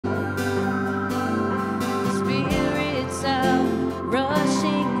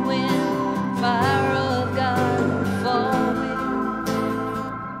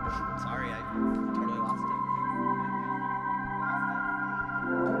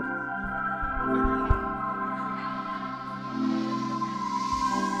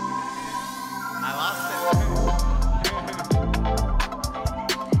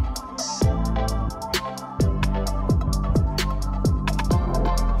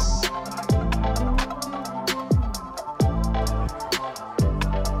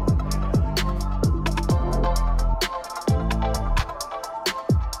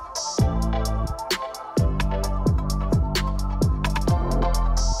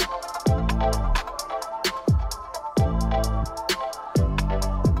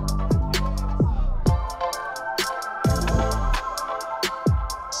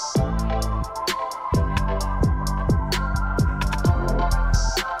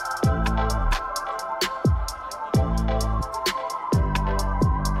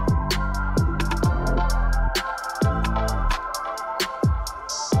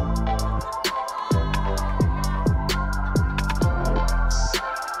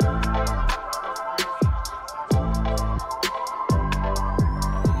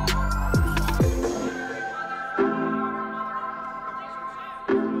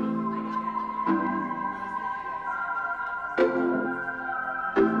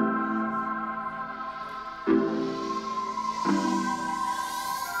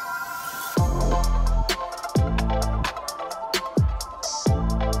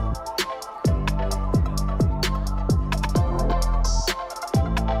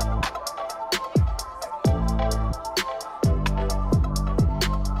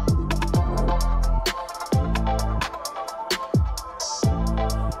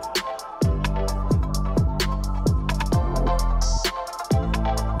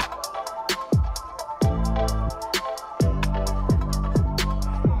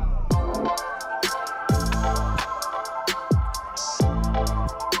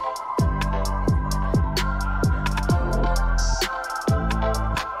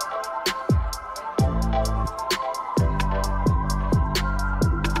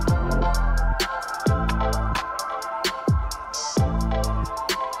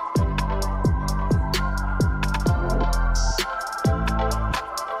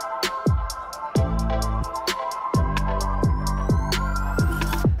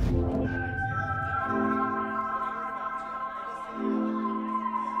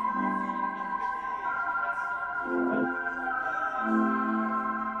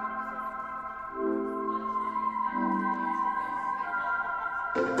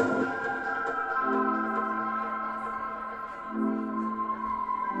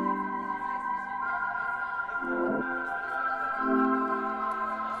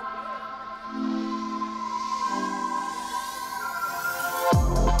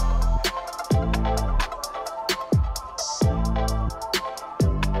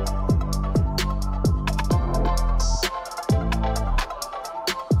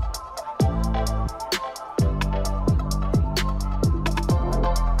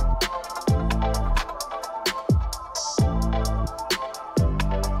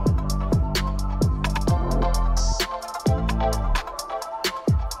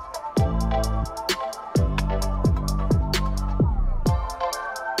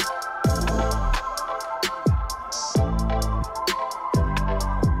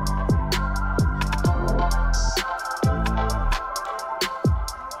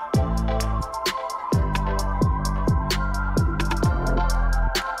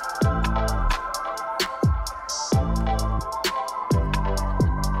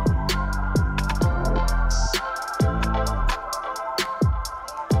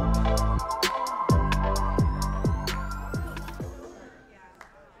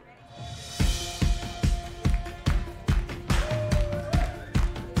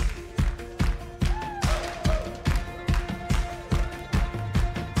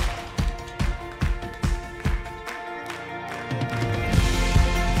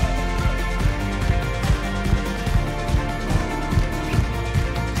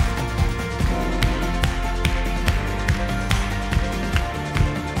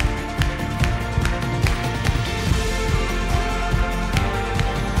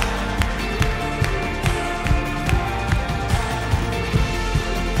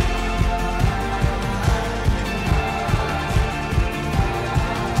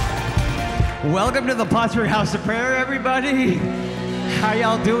Welcome to the Plattsburgh House of Prayer, everybody. How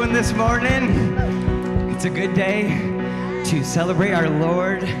y'all doing this morning? It's a good day to celebrate our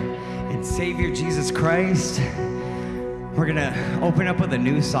Lord and Savior Jesus Christ. We're gonna open up with a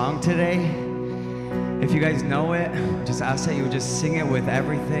new song today. If you guys know it, just ask that you would just sing it with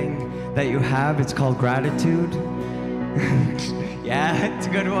everything that you have. It's called Gratitude. Yeah, it's a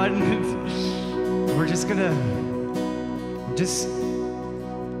good one. We're just gonna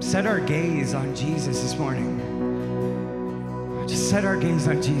set our gaze on Jesus this morning. Just set our gaze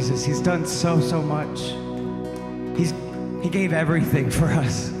on Jesus. He's done so much. He gave everything for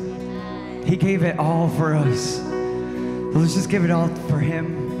us. He gave it all for us. So let's just give it all for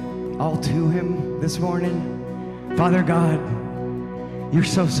him, all to him this morning. Father God, you're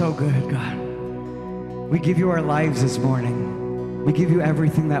so good, God. We give you our lives this morning. We give you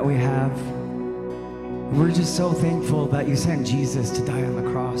everything that we have. We're just so thankful that you sent Jesus to die on the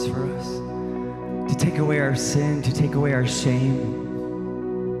cross for us, to take away our sin, to take away our shame.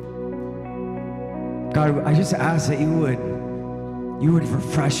 God, I just ask that you would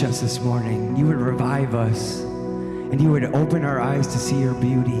refresh us this morning. You would revive us, and you would open our eyes to see your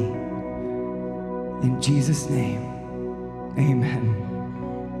beauty. In Jesus' name, amen.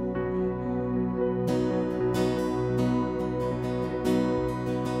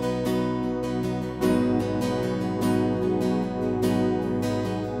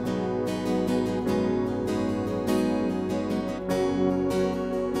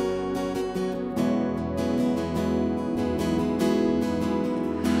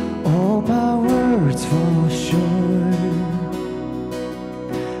 All my words fall short.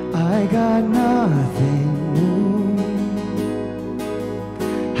 I got nothing new.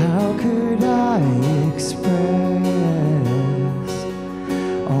 How could I express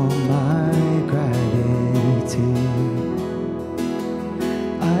all my gratitude?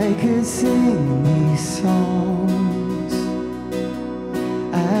 I could sing these songs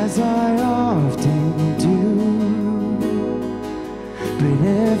as I often do, but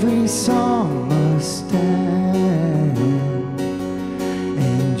every song must end,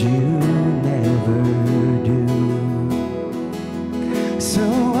 and you never do. So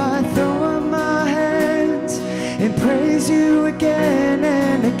I throw up my hands and praise you again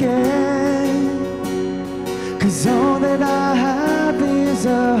and again, 'cause all that I have is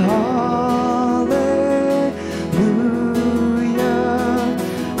a hallelujah.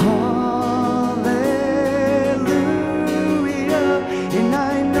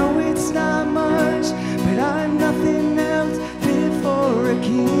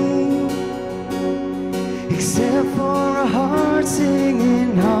 Except for a heart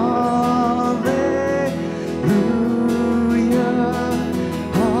singing hallelujah,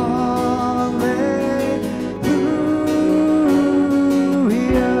 hallelujah.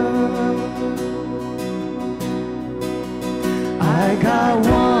 I got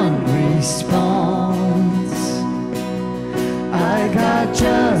one response, I got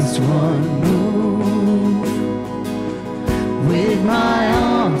just one move, with my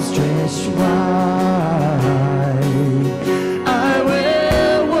arms stretched wide, I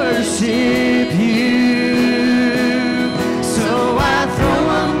will worship you. So I throw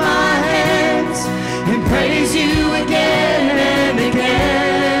up my hands and praise you again and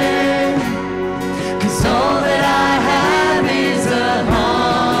again, 'cause all that I have is a hallelujah,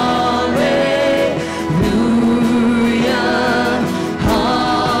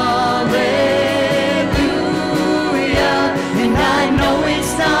 hallelujah. And I know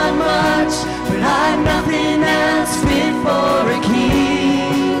it's not much, but I've nothing else fit for a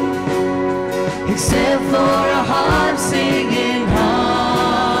king, except for a heart singing hallelujah,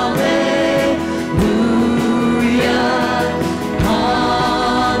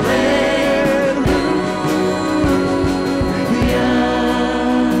 hallelujah.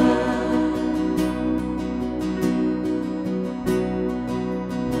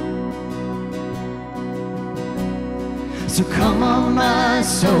 So come on, my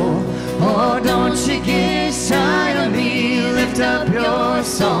soul, oh, don't you get shy on me. Lift up your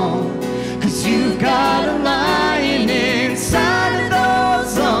song, 'cause you've got a lion inside of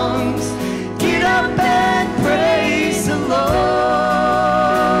those lungs. Get up and praise the Lord.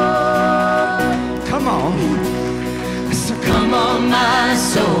 Come on. So come on, my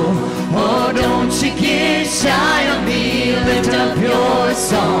soul, oh, don't you get shy on me. Lift up your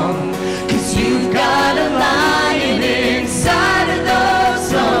song, 'cause you've got a lion inside of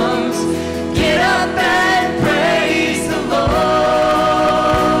those lungs. Get up and praise the Lord.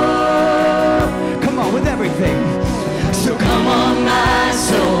 Come on, with everything.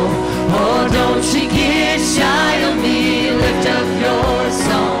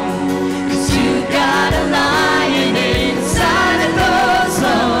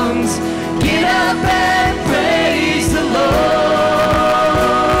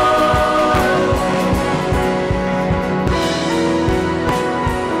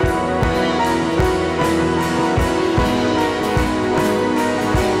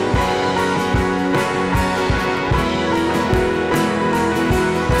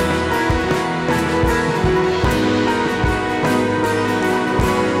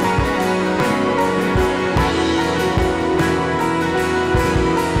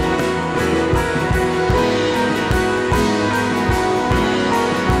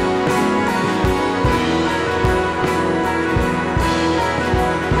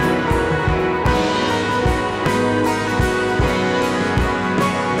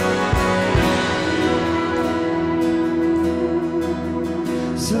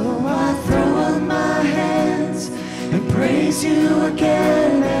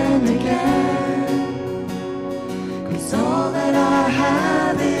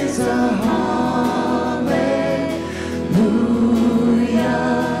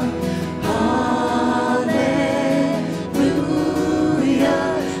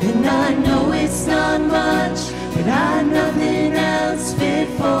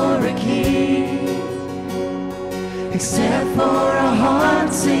 for a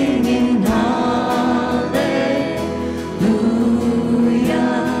heart singing hallelujah,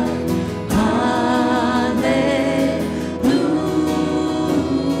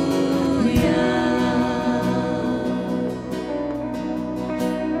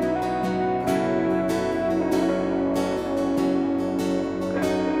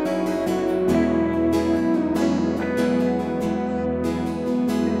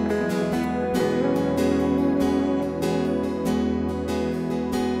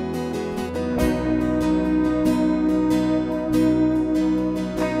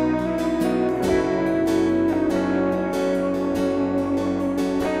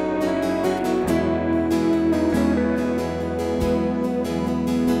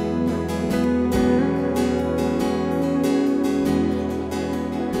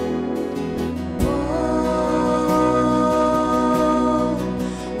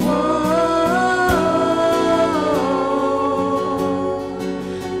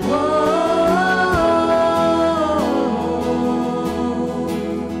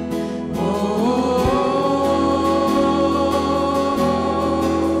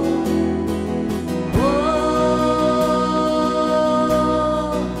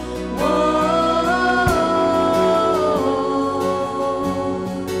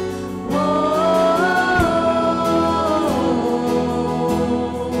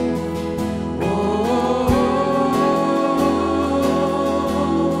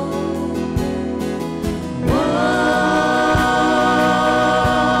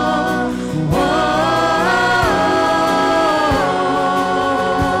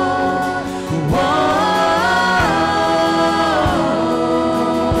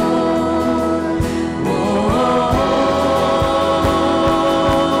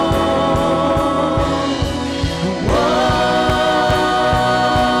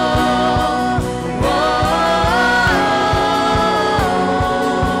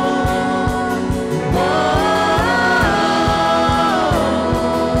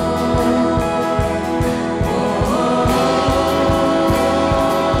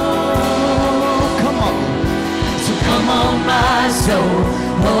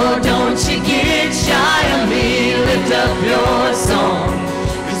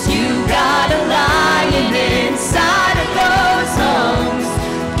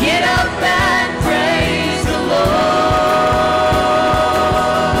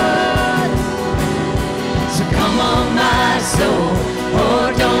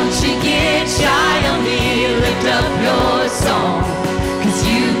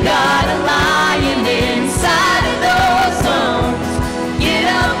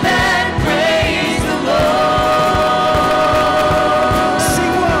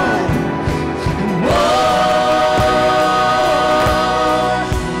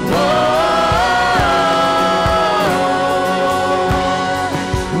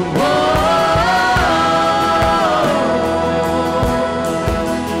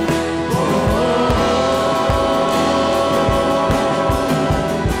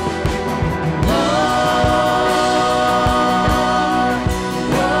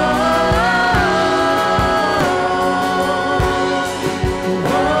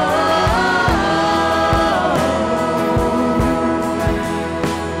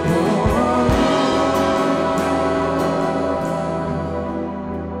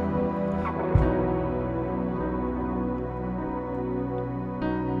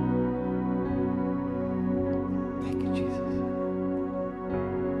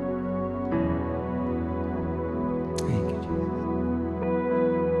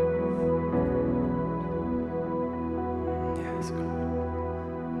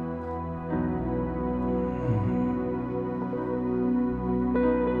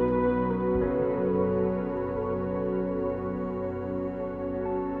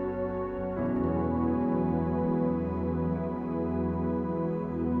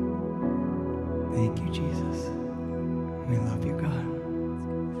 Thank you, Jesus. We love you, God.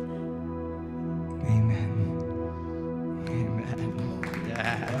 Amen. Amen.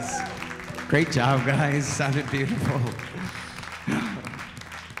 Yes. Great job, guys. Sounded beautiful.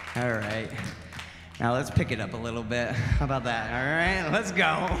 All right. Now let's pick it up a little bit. How about that? All right, let's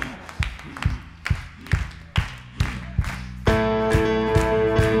go.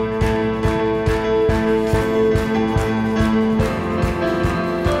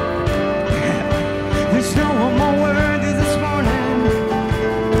 There's no one more worthy this morning.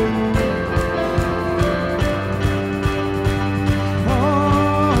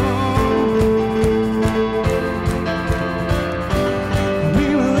 Oh,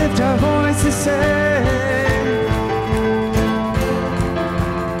 we will lift our voice to say,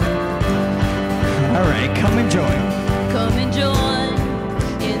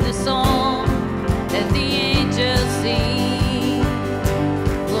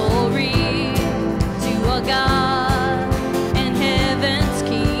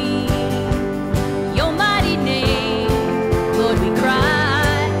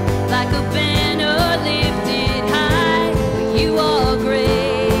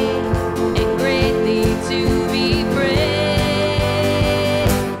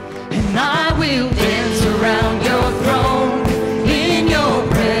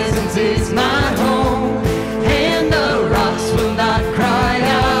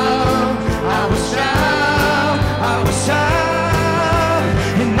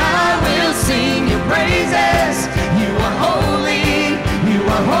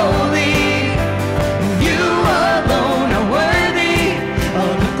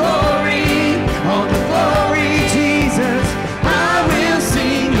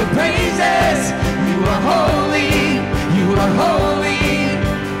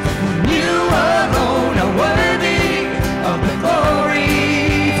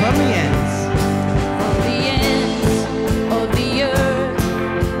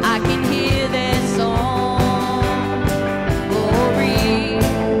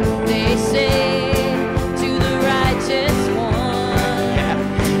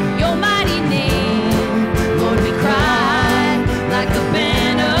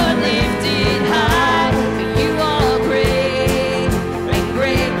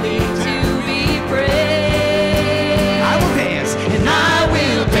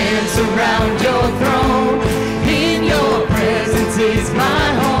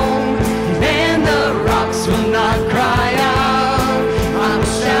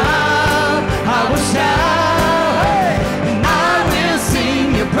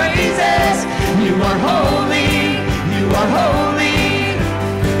 are holy, you are holy.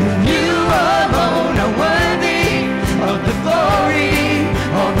 You alone are worthy of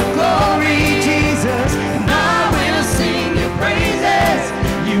the glory, Jesus. And I will sing your praises.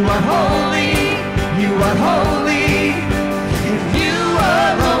 You are holy, you are holy. And you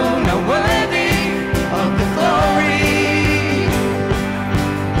alone are worthy of the glory.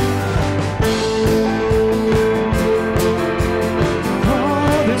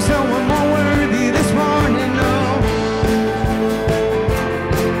 Oh, there's no one more worthy this morning, no.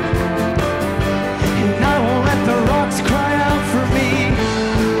 And I won't let the rocks cry out for me.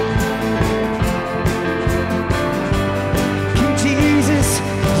 King Jesus,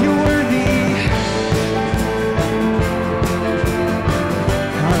 you're worthy.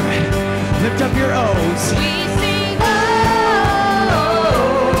 All right, lift up your O's. We sing, oh,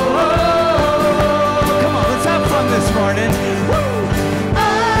 Come on, let's have fun this morning. Woo!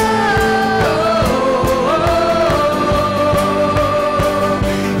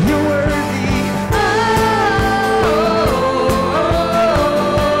 You're worthy.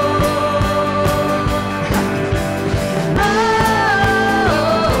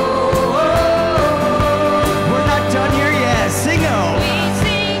 We're not done here yet. Sing oh. we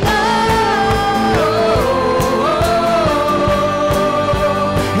sing,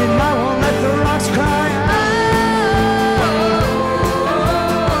 And I won't let the rocks cry out.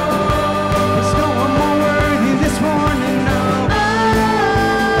 There's no one more worthy this morning, no.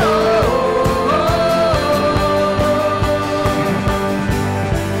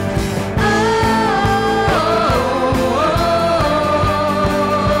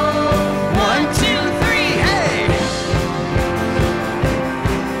 One, two, three, hey!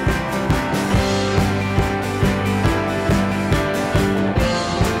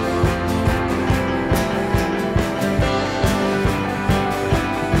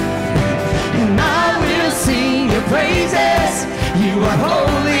 And I will sing your praises. You are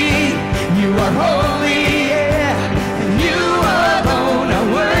holy, yeah. And you alone are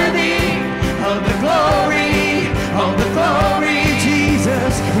worthy of the glory,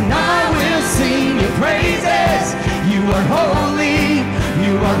 Jesus. And I will sing your praises. You are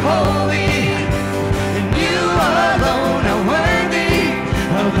holy, and you alone are worthy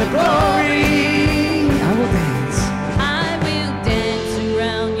of the glory. I will dance. I will dance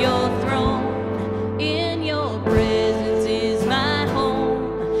around your throne. In your presence is my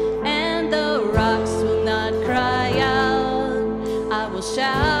home, and the rocks will not cry out. I will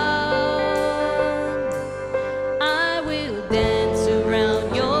shout. I will dance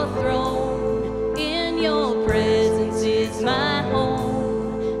around your throne. In your presence is my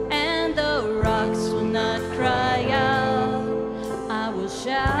home, and the rocks will not cry out. I will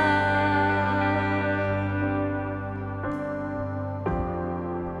shout.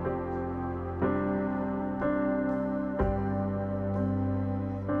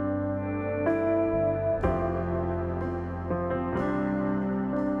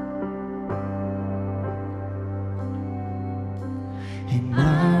 And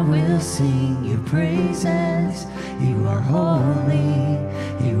I will sing your praises. You are holy,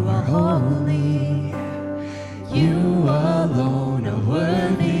 you are holy. You alone are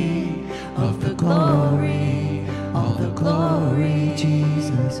worthy of the glory, all the glory,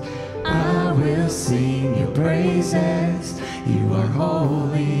 Jesus. I will sing your praises. You are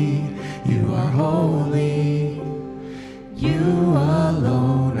holy, you are holy. You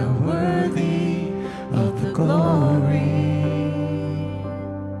alone are worthy of the glory.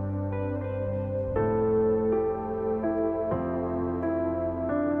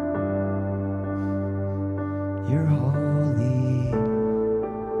 You're holy.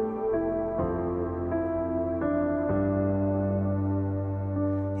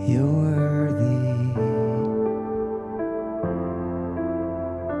 You're worthy.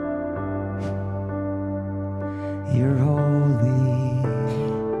 You're holy.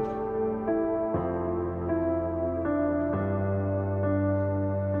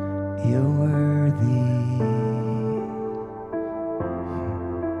 You're worthy.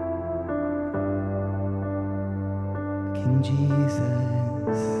 King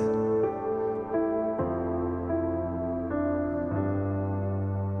Jesus.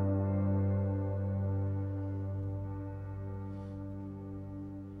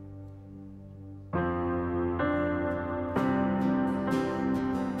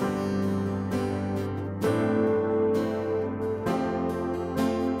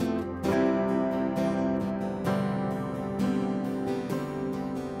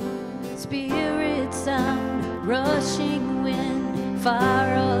 Spirit sound, rushing wind,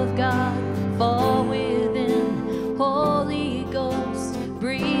 fire of God, fall within. Holy Ghost,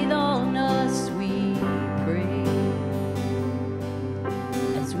 breathe on us, we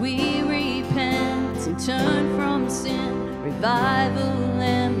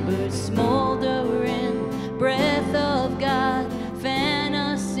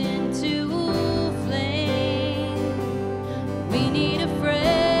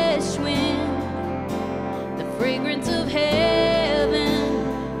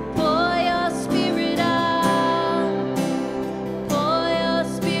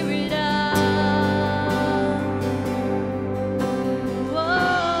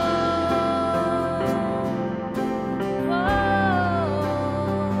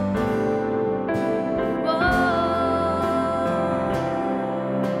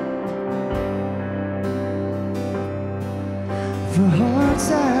for hearts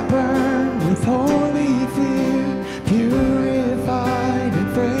that burn with holy fear, purified in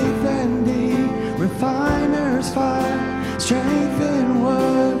faith and deed, refiner's fire, strengthen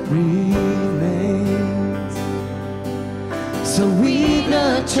what remains. So we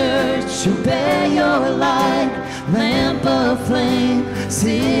the church who bear your light, lamp of flame,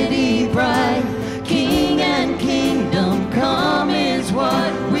 city bright, King and kingdom come is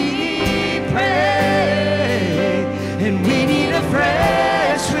what we pray. And we need a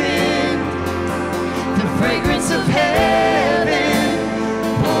fresh wind, the fragrance of heaven.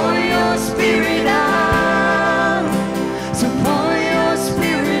 Pour your spirit out, so pour your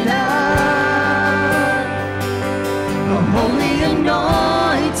spirit out. A holy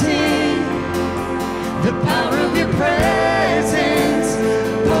anointing, the power of your presence.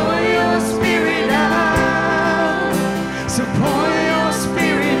 Pour your spirit out, so pour your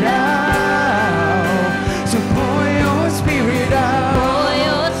spirit out, so pour your spirit out. Pour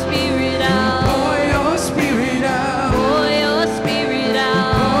your spirit out. Pour your spirit out. Pour your spirit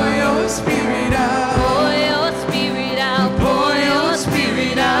out. Pour your spirit out. Pour your spirit out. Pour your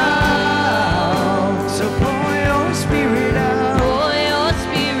spirit out. So pour your spirit out. Pour your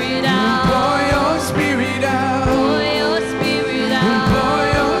spirit out. Pour your spirit out. Pour your spirit out. Pour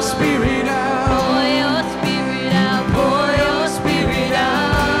your spirit out. Pour your spirit out. Pour your spirit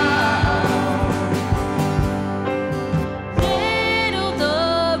out. Little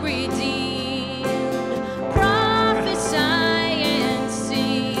the redeemed, prophesy and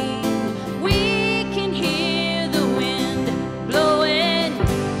sing. We can hear the wind blowing,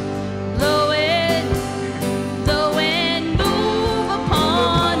 blowing, blowing, move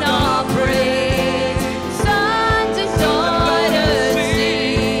upon our praise. Sons and daughters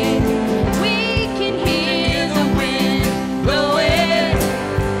sing. We can hear the wind blowing,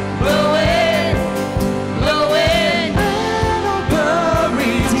 blowing, blowing.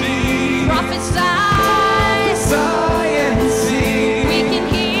 Prophesy. Science, We can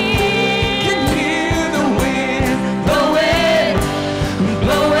hear the wind blowing,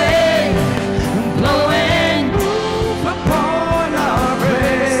 blowing, blowing. move upon our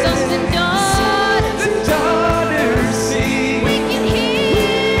praise. Sons and daughters, The daughters sing. we can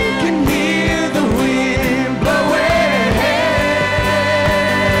hear The wind blowing,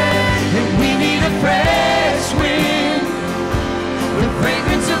 and we need a fresh wind, the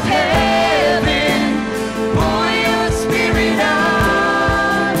fragrance of heaven. Pour your spirit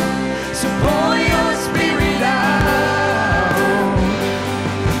out, so pour your spirit out.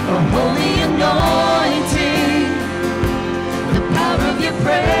 A holy anointing, the power of your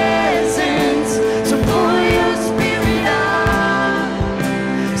presence. So pour your spirit out,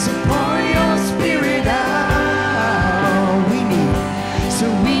 so pour your spirit out.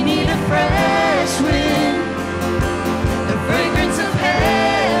 We need a fresh wind, the fragrance of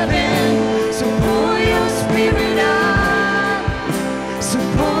heaven. So pour your spirit out, so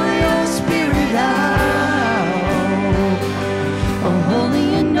pour your spirit out. A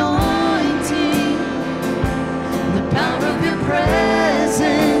holy anointing, the power of your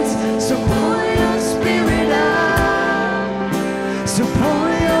presence. So pour your spirit out, so pour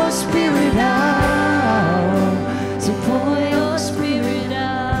your spirit out, so pour your spirit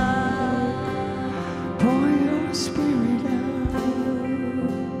out, pour your spirit out,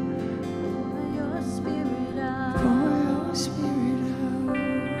 your spirit out. pour your spirit out,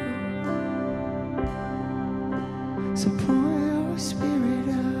 so pour your spirit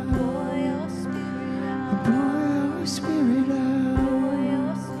out, Pour your spirit out. pour your spirit out, Pour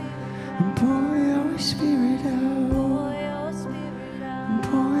your pour your spirit spirit out. Pour your spirit out.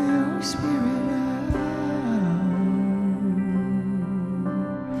 Pour your spirit out.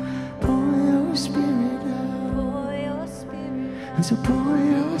 Pour your spirit out. Pour your spirit And so pour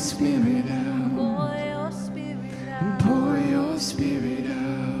your spirit out. Pour your spirit And pour your spirit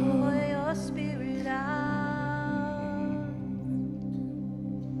out. Pour your spirit out.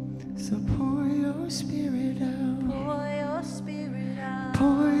 So pour your spirit out. Pour your spirit out.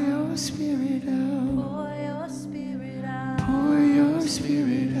 Pour your spirit out. Pour your spirit out. Pour your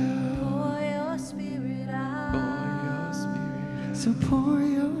spirit out. Pour your spirit out. So pour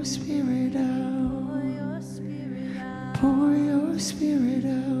your spirit out. Pour your spirit out. Pour your spirit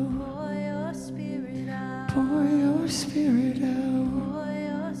out. Pour your spirit out. Pour your spirit out. Pour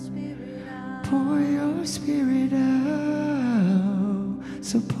your spirit out. Pour your spirit out.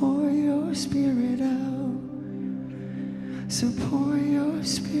 So pour your spirit out. So pour your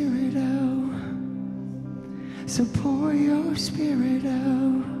spirit out. So pour your spirit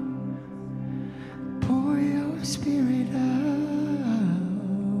out. Pour your spirit out.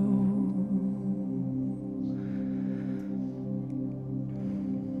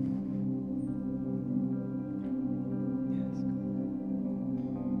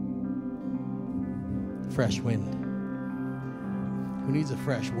 fresh wind? Who needs a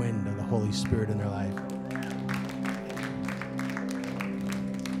fresh wind of the Holy Spirit in their life?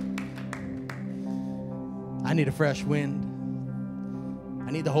 I need a fresh wind.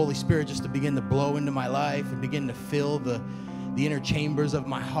 I need the Holy Spirit just to begin to blow into my life and begin to fill the inner chambers of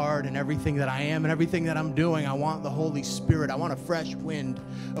my heart and everything that I am and everything that I'm doing. I want the Holy Spirit. I want a fresh wind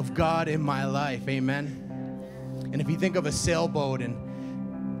of God in my life. Amen. And if you think of a sailboat and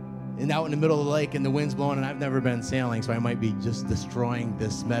out in the middle of the lake and the wind's blowing, and I've never been sailing, so I might be just destroying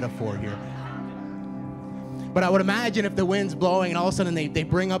this metaphor here. But I would imagine if the wind's blowing and all of a sudden they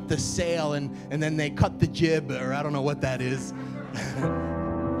bring up the sail and then they cut the jib, or I don't know what that is.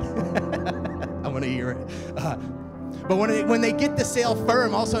 I want to hear it. But when they get the sail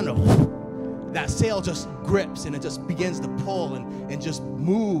firm, all of a sudden that sail just grips and it just begins to pull and just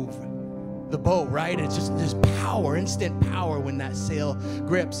move the boat, right? It's just power, instant power when that sail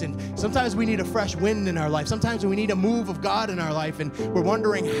grips. And sometimes we need a fresh wind in our life. Sometimes we need a move of God in our life, and we're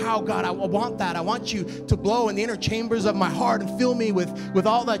wondering how, God, I want that. I want you to blow in the inner chambers of my heart and fill me with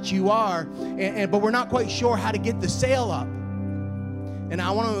all that you are. But we're not quite sure how to get the sail up. And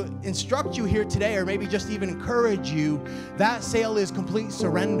I want to instruct you here today, or maybe just even encourage you, that sail is complete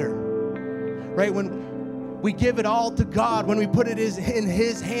surrender, right? When we give it all to God, when we put it in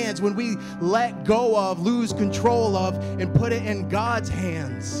His hands, when we let go of, lose control of, and put it in God's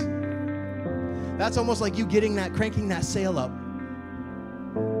hands, that's almost like you cranking that sail up.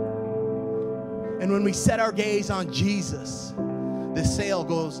 And when we set our gaze on Jesus, the sail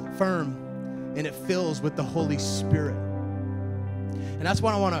goes firm and it fills with the Holy Spirit. And that's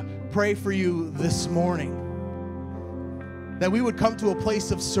what I want to pray for you this morning, that we would come to a place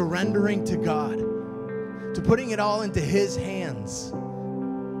of surrendering to God, to putting it all into His hands.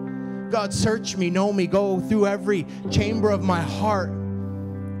 God, search me, know me, go through every chamber of my heart.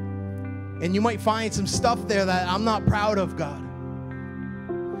 And you might find some stuff there that I'm not proud of, God.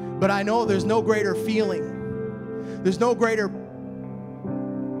 But I know there's no greater feeling. There's no greater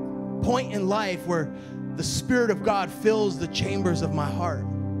point in life where the Spirit of God fills the chambers of my heart.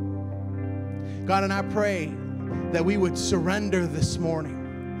 God, and I pray that we would surrender this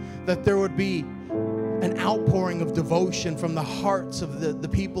morning, that there would be an outpouring of devotion from the hearts of the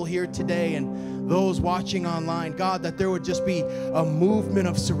people here today and those watching online. God, that there would just be a movement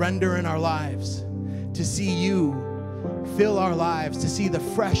of surrender in our lives, to see you fill our lives, to see the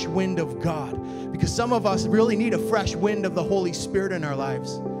fresh wind of God. Because some of us really need a fresh wind of the Holy Spirit in our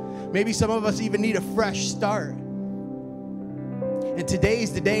lives. Maybe some of us even need a fresh start. And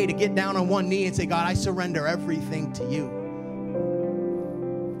today's the day to get down on one knee and say, God, I surrender everything to you.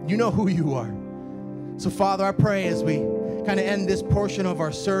 You know who you are. So, Father, I pray as we kind of end this portion of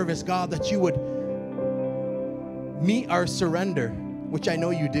our service, God, that you would meet our surrender, which I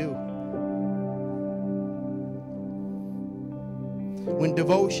know you do. When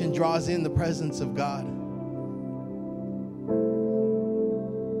devotion draws in the presence of God,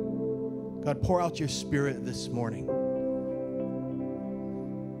 God, pour out your Spirit this morning.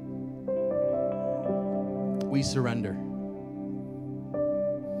 We surrender.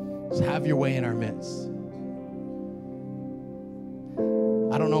 Just have your way in our midst.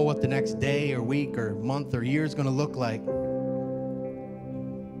 I don't know what the next day or week or month or year is going to look like.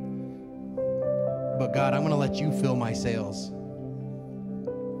 But God, I'm going to let you fill my sails.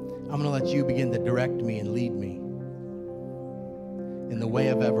 I'm going to let you begin to direct me and lead me in the way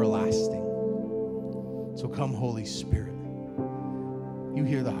of everlasting. So come, Holy Spirit. You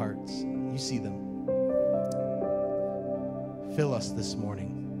hear the hearts. You see them. Fill us this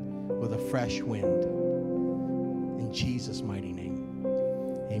morning with a fresh wind. In Jesus' mighty name.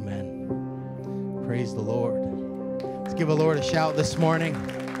 Amen. Praise the Lord. Let's give the Lord a shout this morning.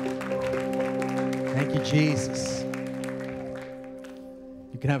 Thank you, Jesus.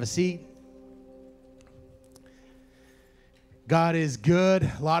 You can have a seat. God is good.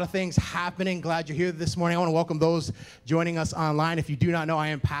 A lot of things happening. Glad you're here this morning. I want to welcome those joining us online. If you do not know, I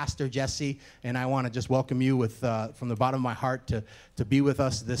am Pastor Jesse, and I want to just welcome you with from the bottom of my heart to be with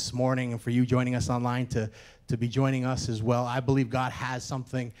us this morning, and for you joining us online to be joining us as well. I believe God has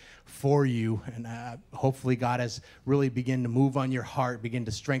something for you, and hopefully God has really begun to move on your heart, begin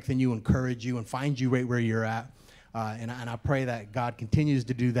to strengthen you, encourage you, and find you right where you're at. And I pray that God continues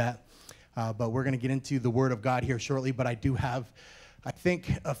to do that. But we're going to get into the Word of God here shortly. But I do have, I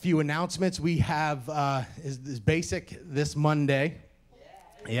think, a few announcements. We have is Basic this Monday.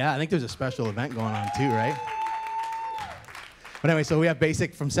 Yeah, I think there's a special event going on too, right? But anyway, so we have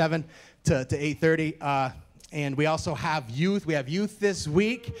Basic from 7 to 8:30. And we also have youth. We have youth this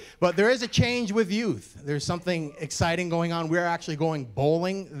week. But there is a change with youth. There's something exciting going on. We're actually going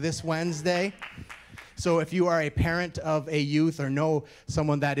bowling this Wednesday. So if you are a parent of a youth or know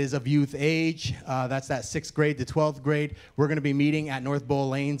someone that is of youth age, that's that 6th grade to 12th grade, we're going to be meeting at North Bowl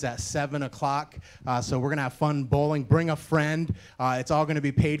Lanes at 7 o'clock. So we're going to have fun bowling. Bring a friend. It's all going to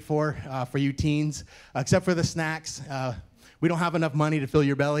be paid for you teens, except for the snacks. We don't have enough money to fill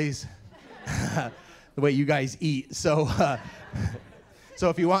your bellies the way you guys eat. So so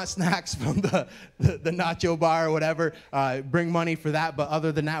if you want snacks from the nacho bar or whatever, bring money for that. But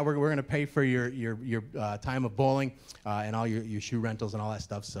other than that, we're going to pay for your time of bowling and all your shoe rentals and all that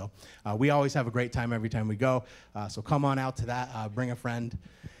stuff. So we always have a great time every time we go. So come on out to that. Bring a friend.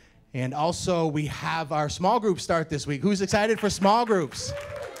 And also, we have our small group start this week. Who's excited for small groups?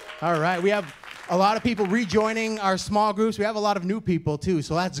 All right. We have a lot of people rejoining our small groups. We have a lot of new people, too,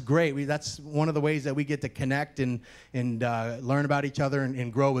 so that's great. That's one of the ways that we get to connect and learn about each other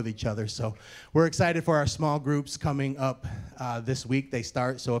and grow with each other. So we're excited for our small groups coming up this week. They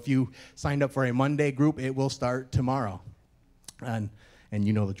start, so if you signed up for a Monday group, it will start tomorrow. And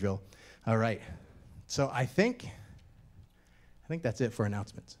you know the drill. All right. So I think that's it for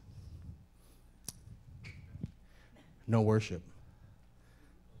announcements. No worship.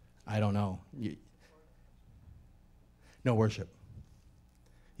 I don't know. No worship.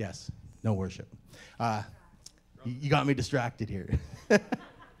 Yes, no worship. You got me distracted here.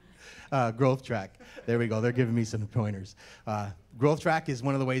 Growth track. There we go. They're giving me some pointers. Growth track is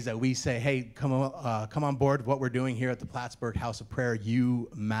one of the ways that we say, hey, come on board with what we're doing here at the Plattsburgh House of Prayer. You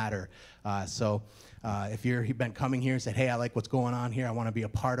matter. So if you've been coming here and said, hey, I like what's going on here, I want to be a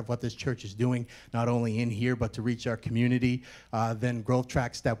part of what this church is doing, not only in here, but to reach our community, then Growth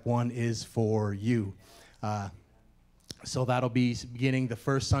Track Step 1 is for you. So that'll be beginning the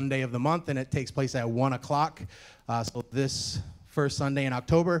first Sunday of the month, and it takes place at 1 o'clock. So this first Sunday in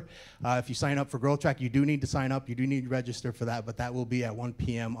October, if you sign up for Growth Track, you do need to sign up. You do need to register for that, but that will be at 1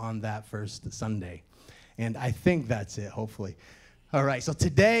 p.m. on that first Sunday. And I think that's it, hopefully. All right, so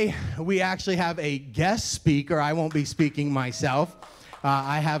today we actually have a guest speaker. I won't be speaking myself.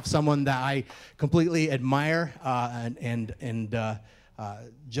 I have someone that I completely admire and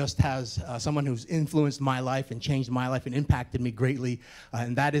just has someone who's influenced my life and changed my life and impacted me greatly,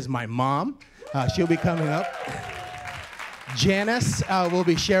 and that is my mom. She'll be coming up. Janice will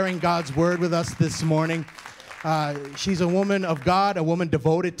be sharing God's word with us this morning. She's a woman of God, a woman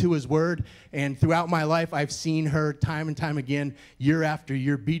devoted to his word, and throughout my life, I've seen her time and time again, year after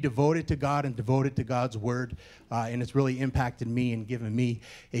year, be devoted to God and devoted to God's word, and it's really impacted me and given me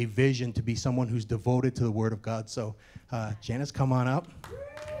a vision to be someone who's devoted to the word of God. So, Janice, come on up.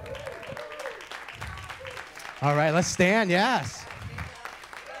 All right, let's stand, yes.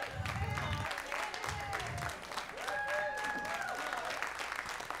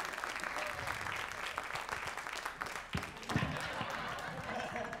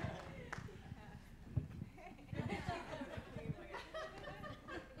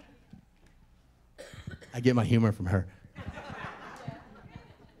 I get my humor from her.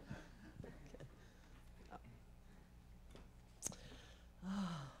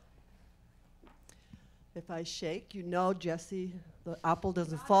 If I shake, you know, Jesse, the apple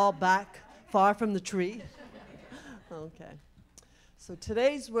doesn't fall back far from the tree. Okay. So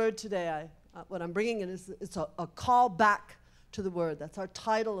today's word today, what I'm bringing in is it's a call back to the word. That's our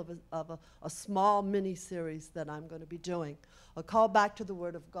title of a small mini-series that I'm going to be doing. A call back to the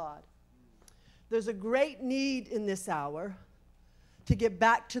word of God. There's a great need in this hour to get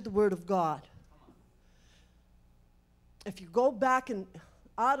back to the word of God. If you go back and,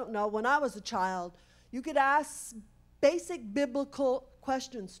 I don't know, when I was a child, you could ask basic biblical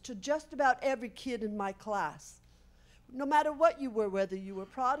questions to just about every kid in my class. No matter what you were, whether you were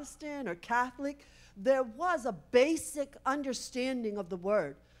Protestant or Catholic, there was a basic understanding of the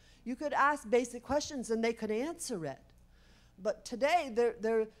word. You could ask basic questions and they could answer it. But today,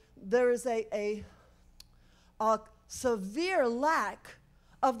 there is a severe lack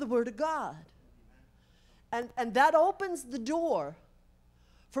of the word of God. And that opens the door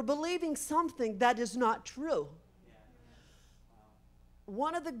for believing something that is not true.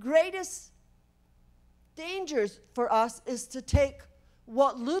 One of the greatest dangers for us is to take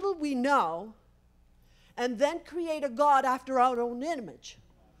what little we know and then create a God after our own image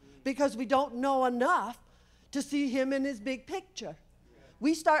because we don't know enough to see him in his big picture.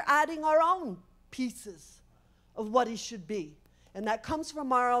 We start adding our own pieces of what he should be, and that comes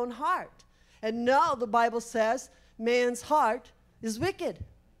from our own heart. And no, the Bible says man's heart is wicked.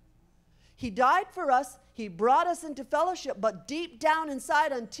 He died for us. He brought us into fellowship, but deep down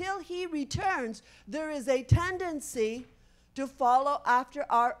inside, until he returns, there is a tendency to follow after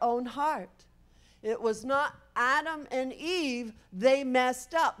our own heart. It was not Adam and Eve, they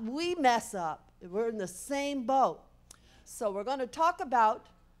messed up. We mess up. We're in the same boat. So we're going to talk about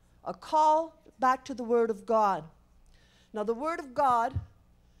a call back to the Word of God. Now, the Word of God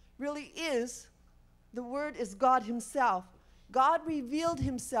really is, the Word is God Himself. God revealed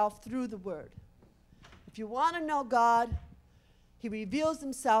Himself through the Word. If you want to know God, He reveals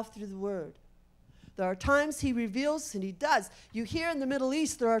Himself through the Word. There are times He reveals, and He does. You hear in the Middle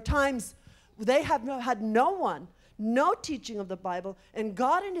East, there are times they have had no one, no teaching of the Bible, and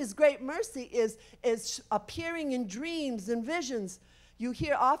God in His great mercy is appearing in dreams and visions. You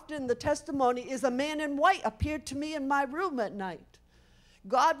hear often the testimony is a man in white appeared to me in my room at night.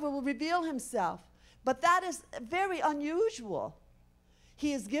 God will reveal Himself, but that is very unusual.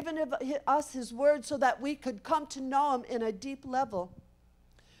 He has given us His Word so that we could come to know Him in a deep level.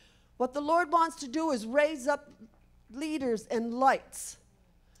 What the Lord wants to do is raise up leaders and lights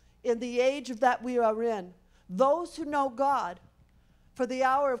in the age that we are in. Those who know God for the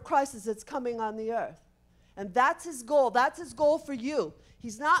hour of crisis that's coming on the earth. And that's His goal. That's His goal for you.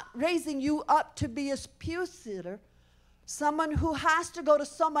 He's not raising you up to be a pew sitter, someone who has to go to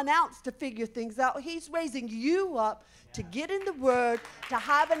someone else to figure things out. He's raising you up to get in the Word, to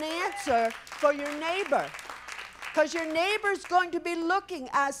have an answer for your neighbor. Because your neighbor's going to be looking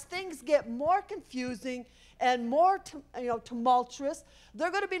as things get more confusing and more tumultuous. They're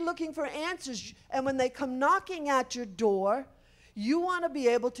going to be looking for answers. And when they come knocking at your door, you want to be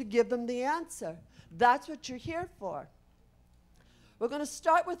able to give them the answer. That's what you're here for. We're going to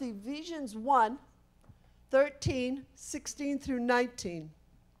start with Ephesians 1, 13, 16 through 19.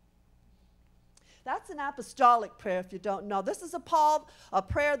 That's an apostolic prayer if you don't know. This is a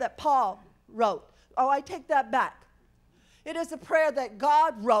prayer that Paul wrote. Oh, I take that back. It is a prayer that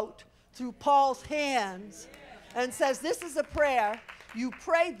God wrote through Paul's hands and says, this is a prayer. You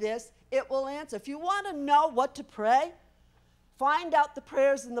pray this, it will answer. If you want to know what to pray, find out the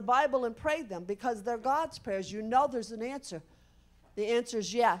prayers in the Bible and pray them because they're God's prayers. You know there's an answer. The answer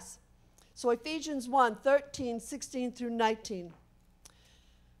is yes. So Ephesians 1, 13, 16 through 19.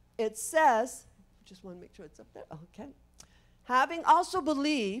 It says, just want to make sure it's up there. Okay. Having also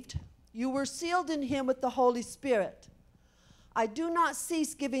believed, you were sealed in Him with the Holy Spirit. I do not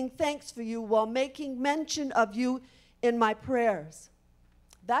cease giving thanks for you while making mention of you in my prayers.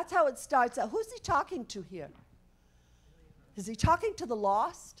 That's how it starts out. Who's He talking to here? Is He talking to the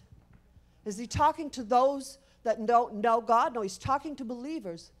lost? Is He talking to those that don't know God? No, He's talking to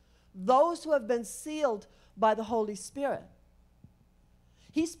believers, those who have been sealed by the Holy Spirit.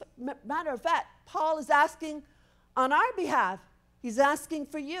 Matter of fact, Paul is asking on our behalf. He's asking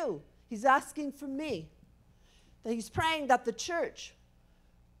for you. He's asking for me. That he's praying that the church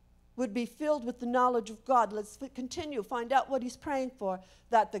would be filled with the knowledge of God. Let's continue, find out what he's praying for.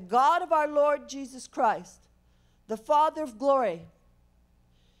 That the God of our Lord Jesus Christ, the Father of glory,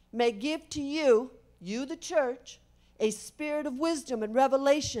 may give to you, the church, a spirit of wisdom and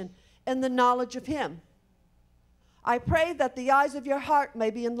revelation and the knowledge of Him. I pray that the eyes of your heart may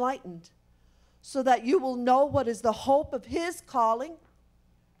be enlightened, so that you will know what is the hope of His calling.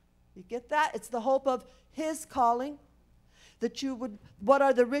 You get that? It's the hope of His calling. What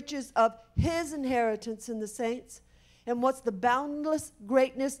are the riches of His inheritance in the saints? And what's the boundless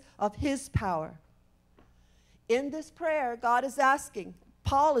greatness of His power? In this prayer,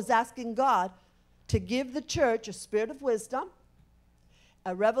 Paul is asking God to give the church a spirit of wisdom,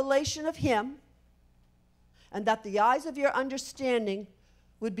 a revelation of Him, and that the eyes of your understanding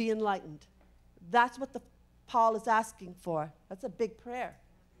would be enlightened. That's what Paul is asking for. That's a big prayer.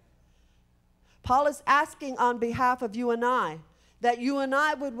 Paul is asking on behalf of you and I, that you and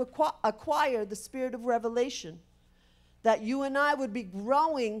I would acquire the spirit of revelation, that you and I would be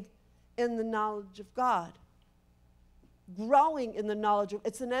growing in the knowledge of God. Growing in the knowledge of,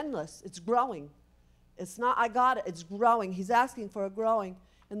 it's growing. It's not, I got it, it's growing. He's asking for a growing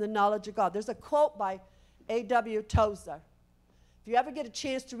in the knowledge of God. There's a quote by A.W. Tozer. If you ever get a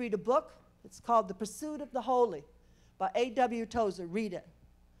chance to read a book, it's called The Pursuit of the Holy by A.W. Tozer. Read it.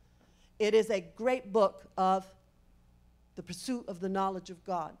 It is a great book of the pursuit of the knowledge of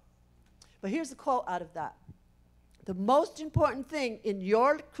God. But here's a quote out of that. The most important thing in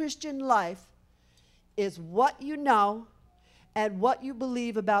your Christian life is what you know and what you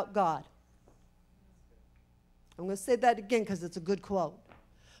believe about God. I'm going to say that again because it's a good quote.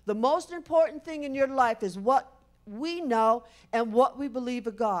 The most important thing in your life is what we know and what we believe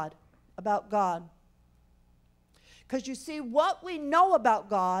about God. Because you see, what we know about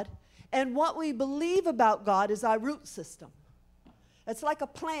God and what we believe about God is our root system. It's like a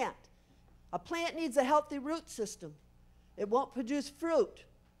plant. A plant needs a healthy root system. It won't produce fruit.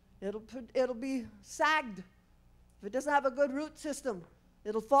 It'll be sagged. If it doesn't have a good root system,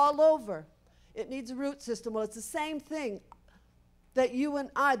 it'll fall over. It needs a root system. Well, it's the same thing that you and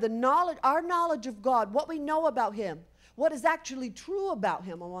I, our knowledge of God, what we know about him, what is actually true about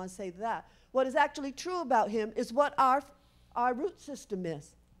him, I want to say that. What is actually true about him is what our root system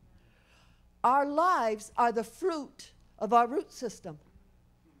is. Our lives are the fruit of our root system.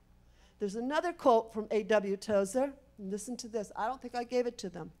 There's another quote from A.W. Tozer. Listen to this. I don't think I gave it to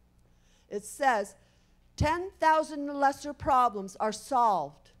them. It says, 10,000 lesser problems are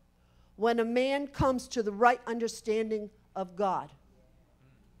solved when a man comes to the right understanding of God.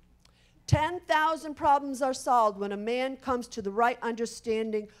 10,000 problems are solved when a man comes to the right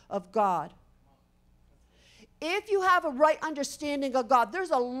understanding of God. If you have a right understanding of God,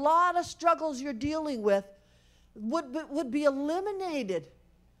 there's a lot of struggles you're dealing with would be eliminated.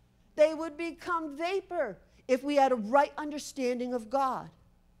 They would become vapor if we had a right understanding of God.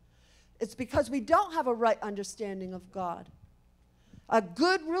 It's because we don't have a right understanding of God. A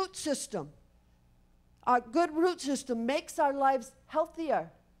good root system makes our lives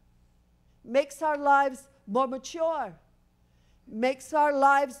healthier, makes our lives more mature, makes our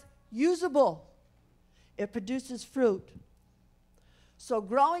lives usable. It produces fruit. So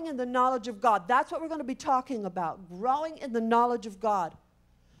growing in the knowledge of God, that's what we're going to be talking about, growing in the knowledge of God.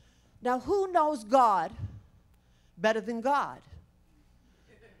 Now, who knows God better than God?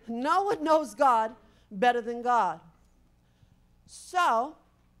 No one knows God better than God. So,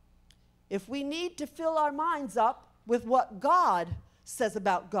 if we need to fill our minds up with what God says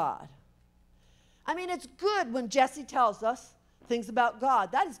about God. I mean, it's good when Jesse tells us things about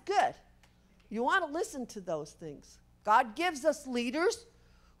God. That is good. You want to listen to those things. God gives us leaders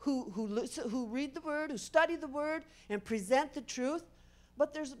who read the Word, who study the Word, and present the truth.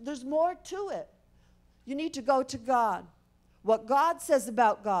 But there's more to it. You need to go to God. What God says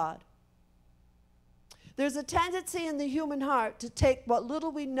about God. There's a tendency in the human heart to take what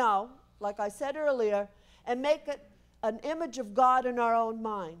little we know, like I said earlier, and make it an image of God in our own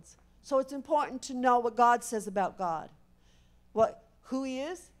minds. So it's important to know what God says about God. Who he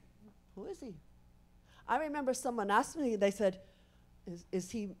is? Who is he? I remember someone asked me, they said, is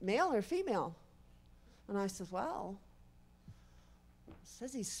he male or female? And I said, well, it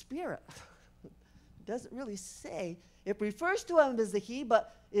says he's spirit. It doesn't really say. It refers to him as a he,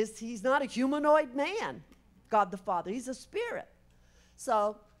 but he's not a humanoid man, God the Father. He's a spirit.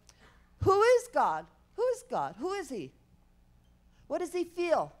 So, who is God? Who is God? Who is he? What does he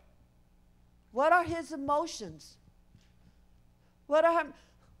feel? What are his emotions?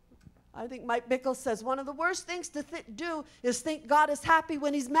 I think Mike Bickle says one of the worst things to do is think God is happy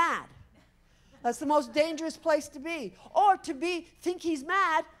when he's mad. That's the most dangerous place to be. Or to think he's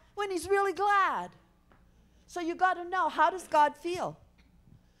mad when he's really glad. So you got to know, how does God feel?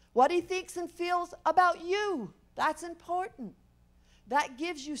 What he thinks and feels about you. That's important. That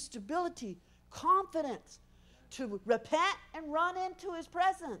gives you stability, confidence to repent and run into his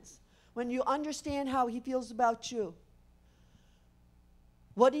presence when you understand how he feels about you.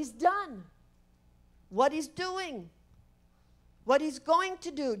 What he's done, what he's doing, what he's going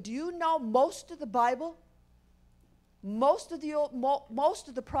to do. Do you know most of the Bible, most of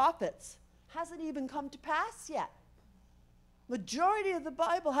the prophets hasn't even come to pass yet? Majority of the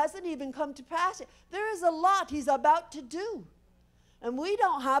Bible hasn't even come to pass yet. There is a lot he's about to do, and we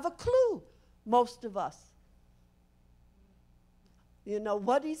don't have a clue, most of us. You know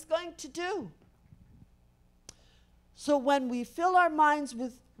what he's going to do. So when we fill our minds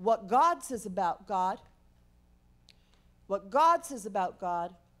with what God says about God,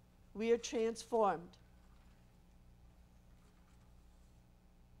 we are transformed.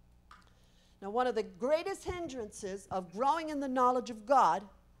 Now, one of the greatest hindrances of growing in the knowledge of God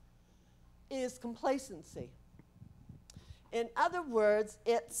is complacency. In other words,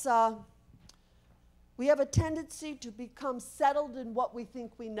 we have a tendency to become settled in what we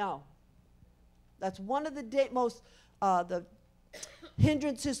think we know. That's one of the the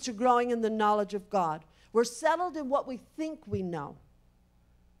hindrances to growing in the knowledge of God. We're settled in what we think we know.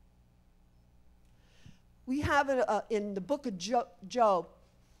 We have it in the book of Job.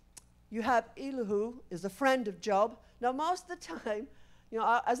 You have Elihu is a friend of Job. Now, most of the time,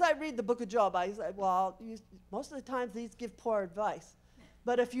 as I read the book of Job, I say, well, most of the times these give poor advice.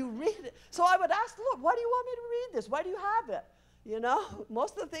 But if you read it, so I would ask, Lord, why do you want me to read this? Why do you have it?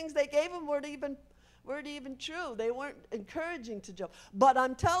 Most of the things they gave him weren't even true. They weren't encouraging to Job. But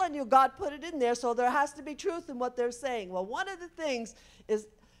I'm telling you, God put it in there, so there has to be truth in what they're saying. Well, one of the things is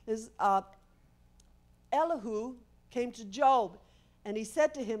Elihu came to Job, and he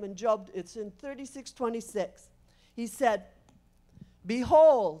said to him in Job, it's in 36:26. He said,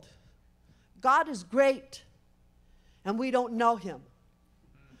 behold, God is great, and we don't know him.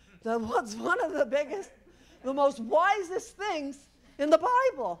 That was one of the biggest, the most wisest things in the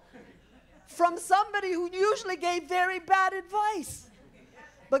Bible from somebody who usually gave very bad advice.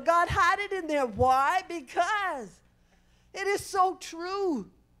 But God had it in there. Why? Because it is so true.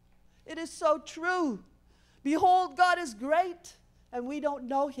 It is so true. Behold, God is great, and we don't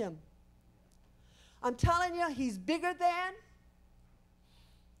know him. I'm telling you, he's bigger than,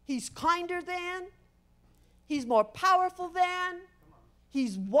 he's kinder than, he's more powerful than,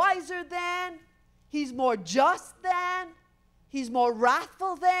 he's wiser than, he's more just than, he's more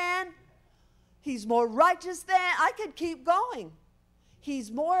wrathful than, he's more righteous than. I could keep going.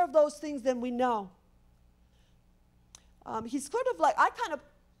 He's more of those things than we know. He's sort of like, I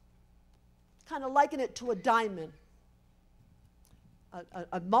kind of liken it to a diamond,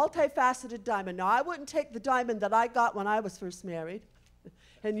 a multifaceted diamond. Now, I wouldn't take the diamond that I got when I was first married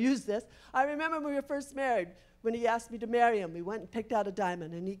and use this. I remember when we were first married, when he asked me to marry him, we went and picked out a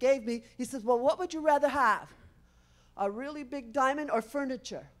diamond, and he says, well, what would you rather have? A really big diamond or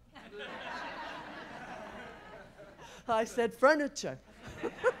furniture? I said, furniture.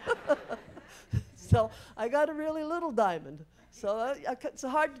 So I got a really little diamond. So it's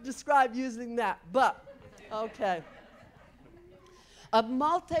hard to describe using that, but okay. A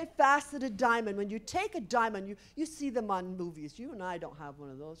multifaceted diamond. When you take a diamond, you see them on movies. You and I don't have one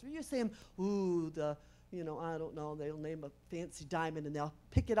of those. Where you see them, ooh, I don't know, they'll name a fancy diamond, and they'll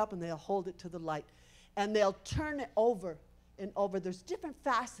pick it up and they'll hold it to the light. And they'll turn it over and over. There's different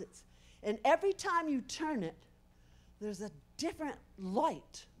facets. And every time you turn it, there's a different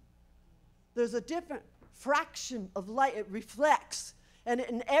light. There's a different fraction of light. It reflects.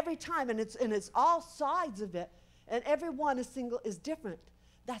 And every time, and it's all sides of it, and every one is different.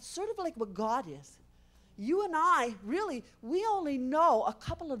 That's sort of like what God is. You and I, really, we only know a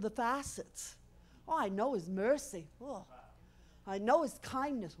couple of the facets. Oh, I know his mercy. Oh, I know his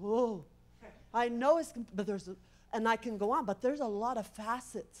kindness. Whoa. I know his, and I can go on, but there's a lot of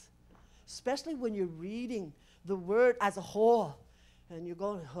facets, especially when you're reading the word as a whole, and you're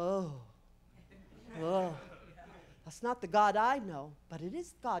going, oh, oh. That's not the God I know, but it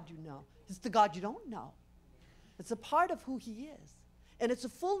is God you know. It's the God you don't know. It's a part of who he is, and it's a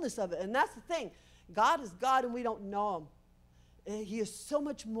fullness of it, and that's the thing. God is God, and we don't know him. And he is so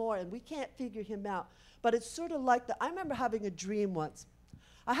much more, and we can't figure him out. But it's sort of like I remember having a dream once.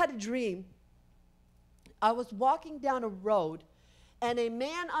 I had a dream. I was walking down a road, and a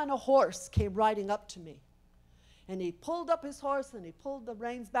man on a horse came riding up to me. And he pulled up his horse, and he pulled the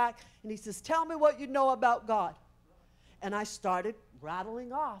reins back, and he says, tell me what you know about God. And I started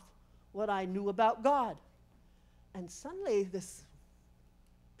rattling off what I knew about God. And suddenly this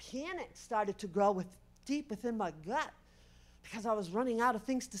panic started to grow deep within my gut because I was running out of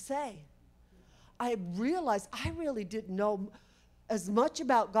things to say. I realized I really didn't know as much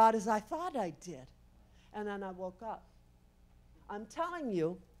about God as I thought I did. And then I woke up. I'm telling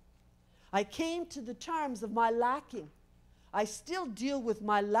you, I came to the terms of my lacking. I still deal with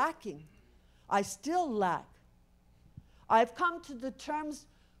my lacking. I still lack. I've come to the terms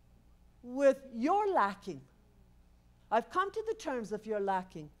with your lacking. I've come to the terms of your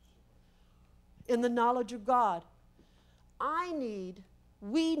lacking in the knowledge of God.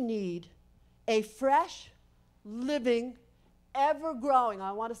 We need a fresh, living, ever-growing,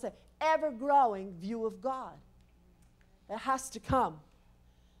 I want to say, ever-growing view of God. It has to come.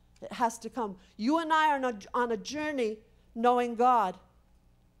 It has to come. You and I are on a journey knowing God,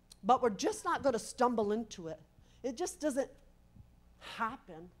 but we're just not going to stumble into it. It just doesn't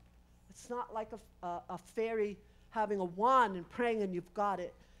happen. It's not like a fairy having a wand and praying and you've got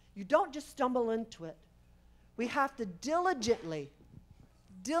it. You don't just stumble into it. We have to diligently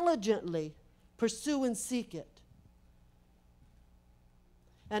pursue and seek it.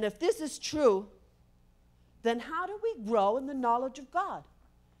 And if this is true, then how do we grow in the knowledge of God?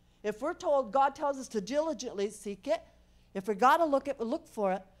 If we're told God tells us to diligently seek it, if we got to look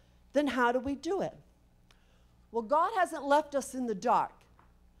for it, then how do we do it? Well, God hasn't left us in the dark.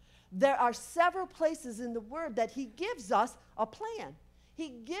 There are several places in the Word that he gives us a plan. He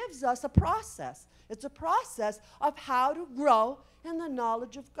gives us a process. It's a process of how to grow in the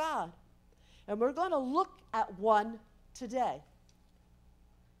knowledge of God. And we're going to look at one today.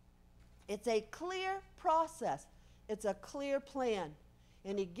 It's a clear process. It's a clear plan.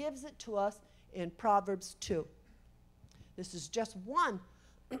 And he gives it to us in Proverbs 2. This is just one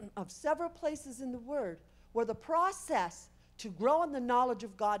of several places in the Word where the process to grow in the knowledge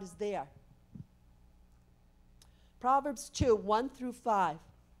of God is there. Proverbs 2, 1 through 5.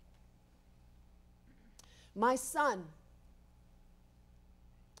 My son,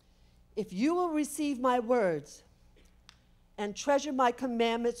 if you will receive my words and treasure my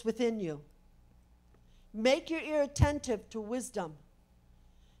commandments within you. Make your ear attentive to wisdom.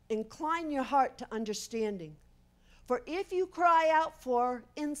 Incline your heart to understanding. For if you cry out for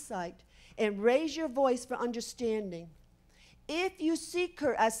insight and raise your voice for understanding, if you seek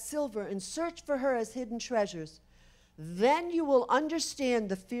her as silver and search for her as hidden treasures, then you will understand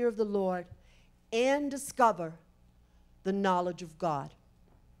the fear of the Lord and discover the knowledge of God.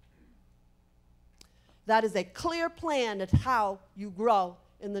 That is a clear plan at how you grow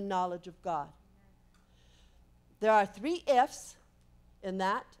in the knowledge of God. There are 3 ifs in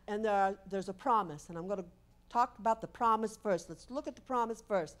that, and there's a promise. And I'm going to talk about the promise first. Let's look at the promise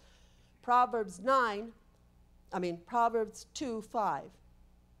first. Proverbs 2:5.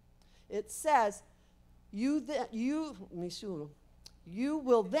 It says, you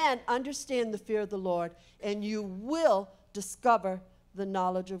will then understand the fear of the Lord, and you will discover the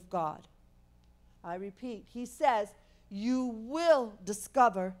knowledge of God. I repeat, he says, you will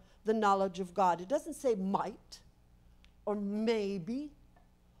discover the knowledge of God. It doesn't say might, or maybe,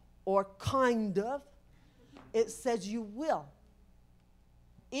 or kind of. It says you will.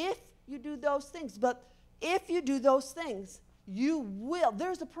 If you do those things. But if you do those things, you will.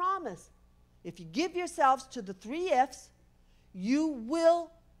 There's a promise. If you give yourselves to the 3 ifs, you will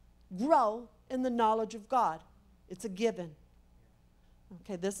grow in the knowledge of God. It's a given.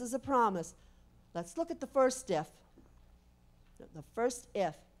 Okay, this is a promise. Let's look at the first if. The first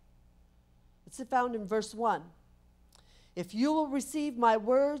if. It's found in verse 1. If you will receive my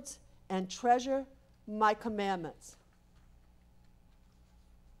words and treasure my commandments.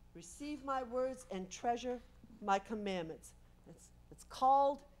 Receive my words and treasure my commandments. It's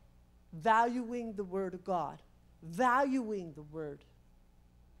called valuing the word of God. Valuing the word.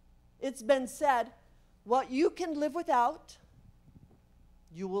 It's been said, what you can live without,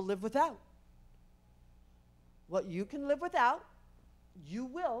 you will live without. What you can live without, you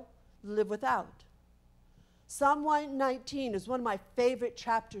will live without. Psalm 119 is one of my favorite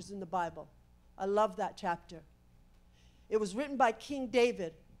chapters in the Bible. I love that chapter. It was written by King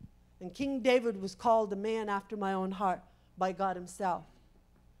David, and King David was called a man after my own heart by God himself.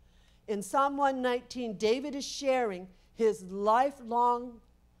 In Psalm 119, David is sharing his lifelong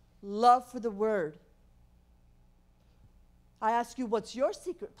love for the word. I ask you, what's your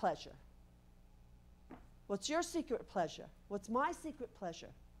secret pleasure? What's your secret pleasure? What's my secret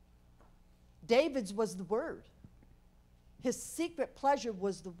pleasure? David's was the word. His secret pleasure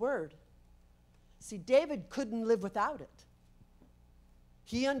was the word. See, David couldn't live without it.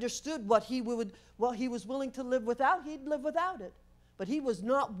 He understood what he was willing to live without, he'd live without it. But he was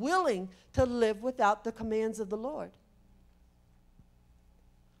not willing to live without the commands of the Lord.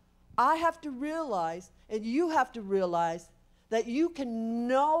 I have to realize, and you have to realize, that you can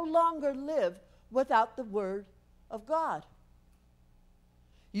no longer live without the word of God.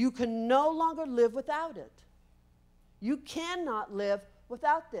 You can no longer live without it. You cannot live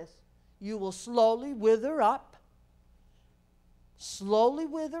without this. You will slowly wither up. Slowly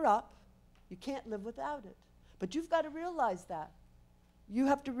wither up. You can't live without it. But you've got to realize that. You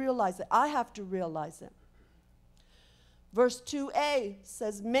have to realize it. I have to realize it. Verse 2a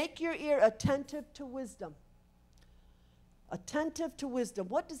says, make your ear attentive to wisdom. Attentive to wisdom.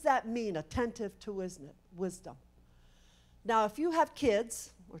 What does that mean, attentive to wisdom? Now, if you have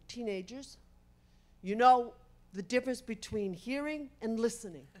kids or teenagers, you know the difference between hearing and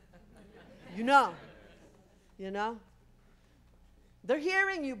listening. You know. They're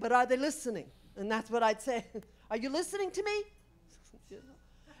hearing you, but are they listening? And that's what I'd say. Are you listening to me?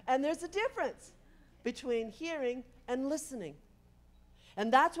 And there's a difference between hearing and listening.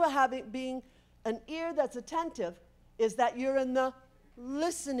 And that's what being an ear that's attentive is, that you're in the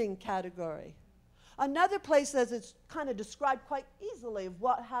listening category. Another place as it's kind of described quite easily of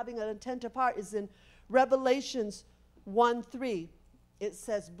what having an attentive heart is in Revelations 1:3. It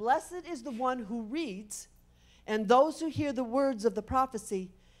says, blessed is the one who reads and those who hear the words of the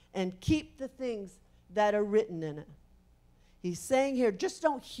prophecy and keep the things that are written in it. He's saying here, just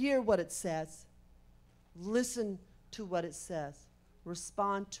don't hear what it says. Listen to what it says.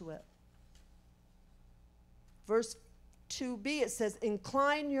 Respond to it. Verse 2b, it says,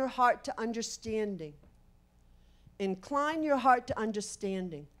 incline your heart to understanding. Incline your heart to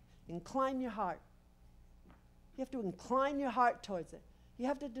understanding. Incline your heart. You have to incline your heart towards it. You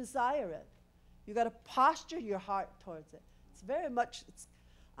have to desire it. You got to posture your heart towards it. It's very much,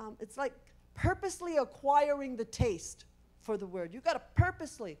 it's like purposely acquiring the taste for the word. You got to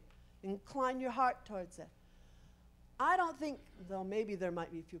purposely incline your heart towards it. I don't think, though maybe there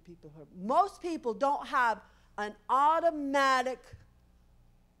might be a few people who, most people don't have an automatic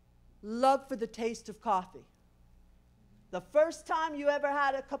love for the taste of coffee. The first time you ever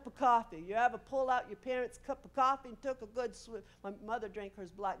had a cup of coffee, you ever pulled out your parents' cup of coffee and took a good swig. My mother drank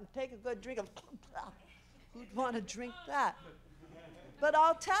hers black, and take a good drink of, who'd want to drink that? But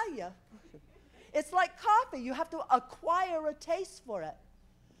I'll tell you, it's like coffee. You have to acquire a taste for it.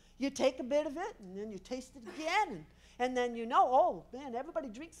 You take a bit of it, and then you taste it again, and then you know, oh, man, everybody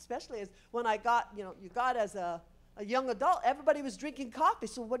drinks, especially as when I got, you got as a young adult, everybody was drinking coffee.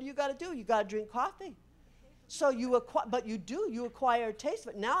 So what do you got to do? You got to drink coffee. So you acquire a taste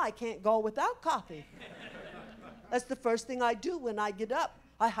of it. Now I can't go without coffee. That's the first thing I do when I get up.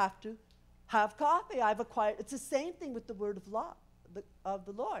 I have to have coffee. It's the same thing with the word of law, of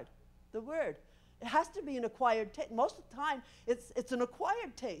the Lord, the word. It has to be an acquired taste. Most of the time, it's an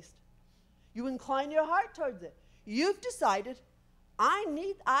acquired taste. You incline your heart towards it. You've decided,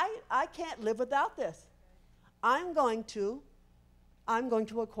 I can't live without this. I'm going to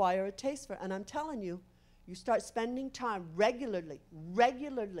acquire a taste for it. And I'm telling you, you start spending time regularly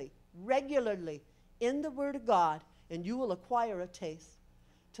in the Word of God, and you will acquire a taste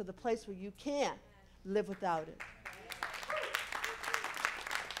to the place where you can't live without it.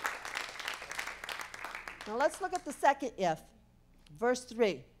 Now let's look at the second if. Verse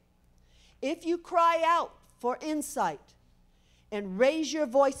 3. If you cry out for insight and raise your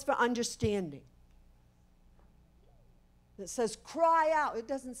voice for understanding. It says cry out. It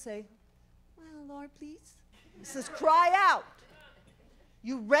doesn't say, well, Lord, please. It says cry out.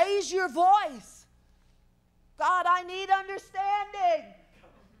 You raise your voice. God, I need understanding.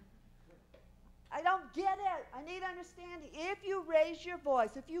 I don't get it. I need understanding. If you raise your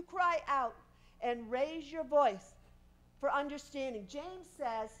voice, if you cry out and raise your voice for understanding, James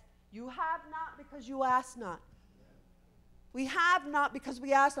says, you have not because you ask not. We have not because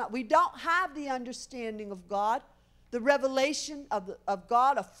we ask not. We don't have the understanding of God, the revelation of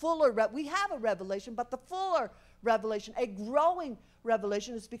God, we have a revelation, but the fuller revelation, a growing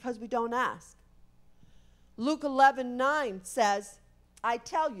revelation, is because we don't ask. Luke 11:9 says, I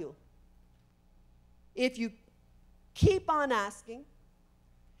tell you, if you keep on asking,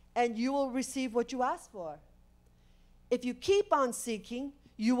 and you will receive what you ask for. If you keep on seeking,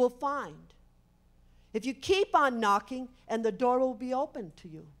 you will find. If you keep on knocking, and the door will be open to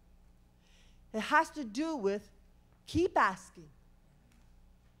you. It has to do with keep asking.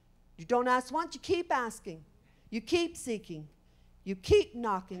 You don't ask once, you keep asking. You keep seeking. You keep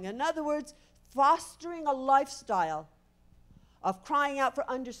knocking. In other words, fostering a lifestyle of crying out for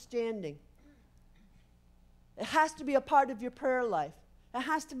understanding. It has to be a part of your prayer life. It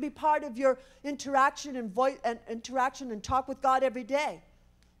has to be part of your interaction and talk with God every day.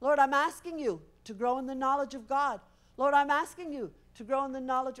 Lord, I'm asking you to grow in the knowledge of God. Lord, I'm asking you to grow in the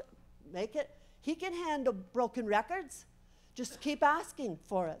knowledge. Make it. He can handle broken records. Just keep asking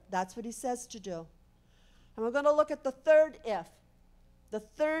for it. That's what he says to do. And we're going to look at the third if. The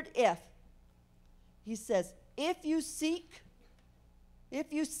third if. He says, if you seek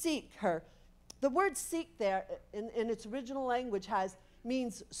her. The word seek there in its original language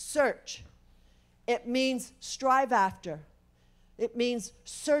means search. It means strive after. It means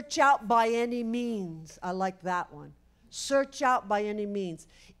search out by any means. I like that one. Search out by any means.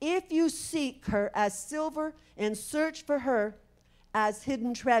 If you seek her as silver and search for her as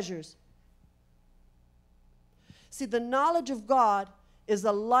hidden treasures. See, the knowledge of God is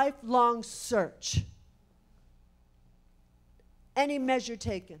a lifelong search. Any measure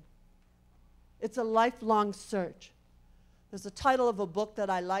taken. It's a lifelong search. There's a title of a book that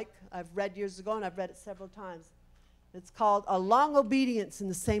I like. I've read years ago, and I've read it several times. It's called A Long Obedience in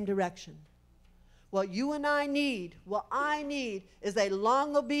the Same Direction. What I need is a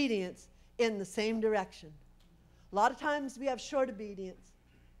long obedience in the same direction. A lot of times we have short obedience,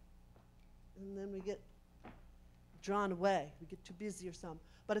 and then we get drawn away. We get too busy or something.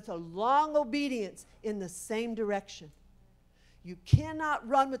 But it's a long obedience in the same direction. You cannot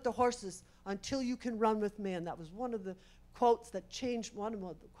run with the horses until you can run with man. That was one of the quotes that changed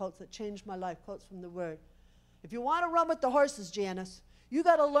my life, quotes from the Word. If you want to run with the horses, Janice, you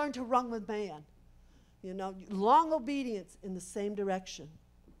got to learn to run with man. Long obedience in the same direction.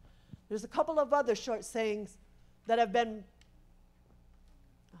 There's a couple of other short sayings that have been,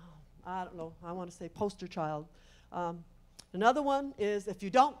 I don't know, I want to say poster child. Another one is, if you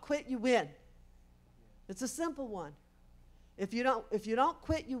don't quit, you win. It's a simple one. If you don't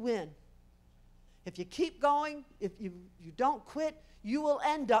quit, you win. If you keep going, if you don't quit, you will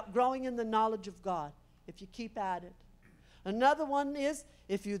end up growing in the knowledge of God if you keep at it. Another one is,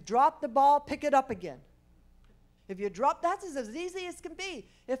 if you drop the ball, pick it up again. If you drop, that's as easy as can be.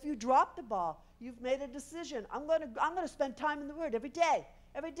 If you drop the ball, you've made a decision. I'm going to spend time in the Word every day,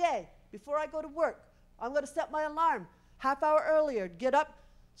 before I go to work. I'm going to set my alarm. half hour earlier, get up,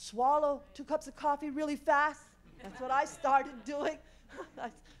 swallow 2 cups of coffee really fast. That's what I started doing.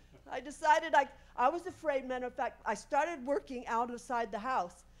 I decided I was afraid, matter of fact, I started working outside the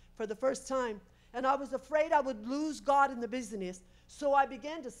house for the first time, and I was afraid I would lose God in the business. So I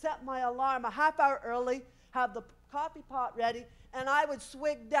began to set my alarm a half hour early, have the coffee pot ready, and I would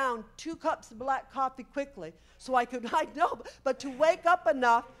swig down 2 cups of black coffee quickly so I know, but to wake up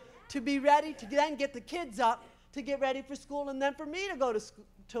enough to be ready to then get the kids up to get ready for school and then for me to go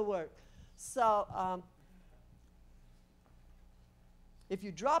to work. So if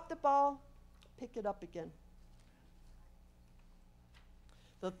you drop the ball, pick it up again.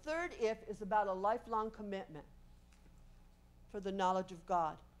 The third if is about a lifelong commitment for the knowledge of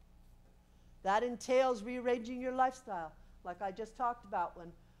God. That entails rearranging your lifestyle, like I just talked about. When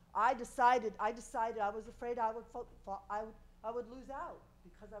I decided I was afraid I would lose out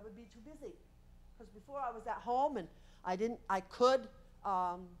because I would be too busy. Because before I was at home and I could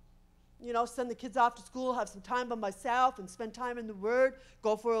send the kids off to school, have some time by myself and spend time in the Word,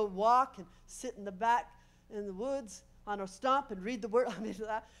 go for a walk and sit in the back in the woods on a stump and read the Word.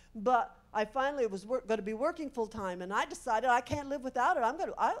 But I finally was going to be working full time, and I decided I can't live without it.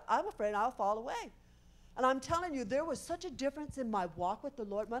 I'm afraid I'll fall away. And I'm telling you, there was such a difference in my walk with the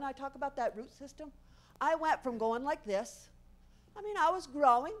Lord. When I talk about that root system, I went from going like this. I was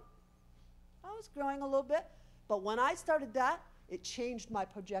growing. I was growing a little bit. But when I started that, it changed my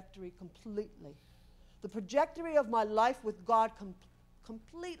trajectory completely. The trajectory of my life with God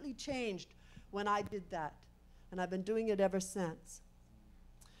completely changed when I did that. And I've been doing it ever since.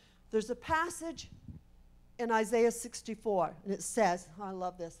 There's a passage in Isaiah 64, and it says, I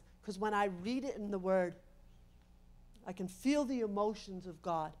love this, because when I read it in the Word, I can feel the emotions of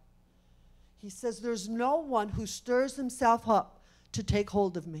God. He says, there's no one who stirs himself up to take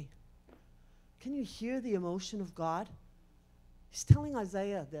hold of me. Can you hear the emotion of God? He's telling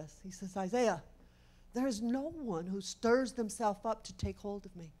Isaiah this. He says, Isaiah, there is no one who stirs themselves up to take hold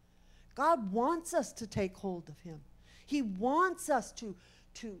of me. God wants us to take hold of him. He wants us to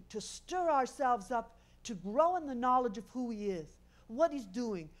stir ourselves up, to grow in the knowledge of who he is, what he's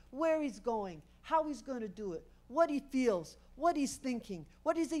doing, where he's going, how he's going to do it, what he feels, what he's thinking.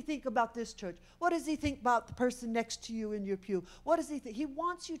 What does he think about this church? What does he think about the person next to you in your pew? What does he think? He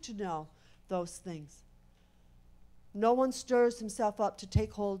wants you to know those things. No one stirs himself up to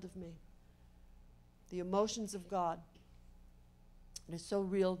take hold of me. The emotions of God. And it's so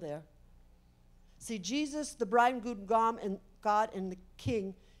real there. See, Jesus, the bridegroom and God and the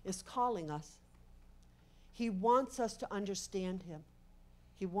King is calling us. He wants us to understand him.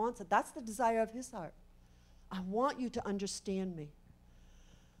 He wants it. That's the desire of his heart. I want you to understand me.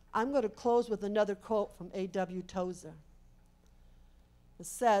 I'm going to close with another quote from A.W. Tozer. It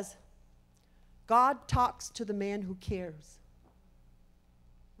says, God talks to the man who cares.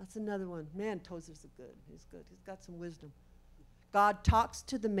 That's another one. Man, Tozer's good. He's good. He's got some wisdom. God talks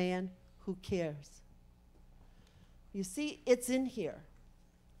to the man who cares. You see, it's in here.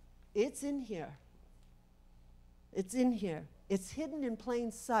 It's in here. It's in here. It's hidden in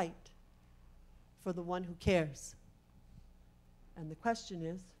plain sight for the one who cares. And the question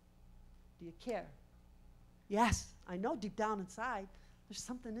is, do you care? Yes, I know deep down inside, there's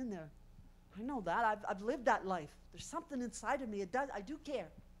something in there. I know that. I've lived that life. There's something inside of me. I do care.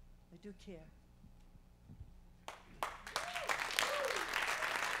 I do care.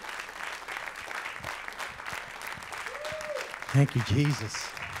 Thank you, Jesus.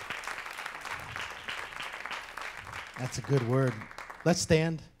 That's a good word. Let's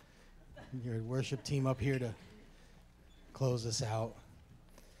stand. Your worship team up here to close us out.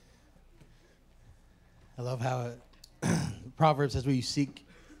 I love how Proverbs says, will you seek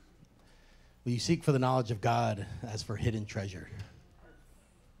for the knowledge of God as for hidden treasure?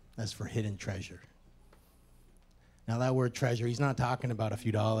 As for hidden treasure. Now that word treasure, he's not talking about a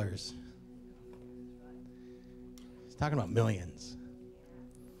few dollars. He's talking about millions.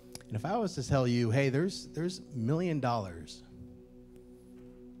 And if I was to tell you, hey, there's $1 million, $3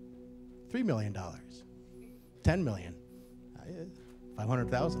 million, $10 million,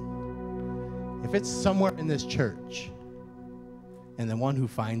 500,000. If it's somewhere in this church, and the one who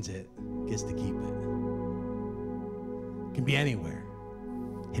finds it gets to keep it. It can be anywhere.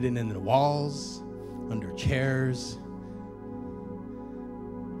 Hidden in the walls, under chairs.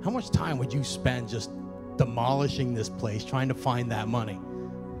 How much time would you spend just demolishing this place, trying to find that money?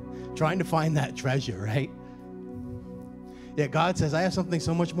 Trying to find that treasure, right? Yet God says, I have something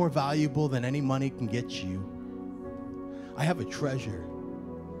so much more valuable than any money can get you. I have a treasure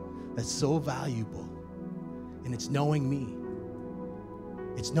that's so valuable, and it's knowing me.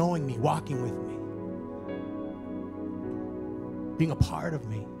 It's knowing me, walking with me. being a part of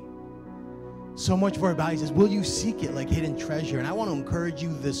me. So much of our value says, will you seek it like hidden treasure? And I want to encourage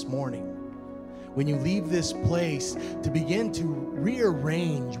you this morning, when you leave this place, to begin to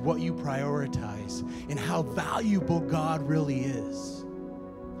rearrange what you prioritize and how valuable God really is.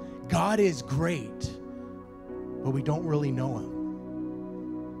 God is great, but we don't really know him.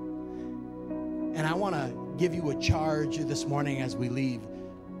 And I want to give you a charge this morning as we leave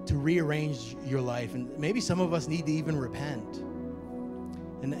to rearrange your life. And maybe some of us need to even repent.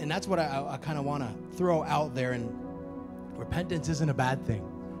 And that's what I kind of want to throw out there. And repentance isn't a bad thing.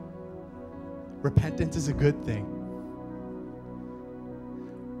 Repentance is a good thing.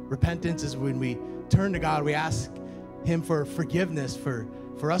 Repentance is when we turn to God, we ask him for forgiveness for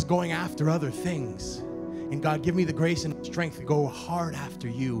us going after other things. And God, give me the grace and strength to go hard after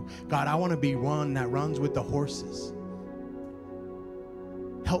you. God, I want to be one that runs with the horses.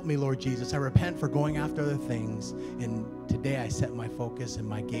 Help me, Lord Jesus. I repent for going after other things. And today I set my focus and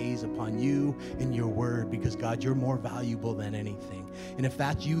my gaze upon you and your word, because God, you're more valuable than anything. And if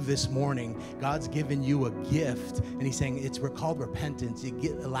that's you this morning, God's given you a gift, and he's saying it's called repentance.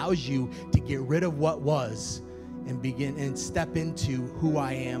 It allows you to get rid of what was and begin and step into who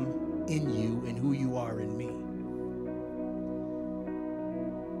I am in you and who you are in me.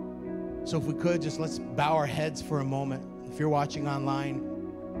 So if we could, just let's bow our heads for a moment. If you're watching online,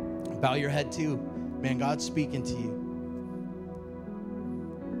 bow your head too. Man, God's speaking to you.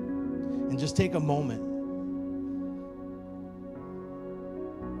 And just take a moment.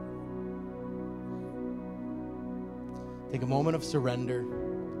 Take a moment of surrender.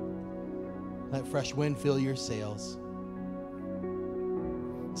 Let fresh wind fill your sails.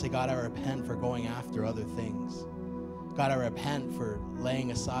 Say, God, I repent for going after other things. God, I repent for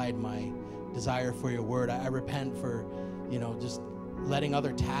laying aside my desire for your word. I repent for, just letting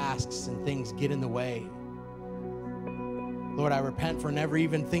other tasks and things get in the way. Lord, I repent for never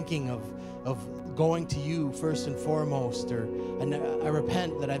even thinking of going to you first and foremost. I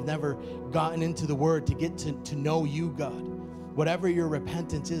repent that I've never gotten into the word to get to know you, God. Whatever your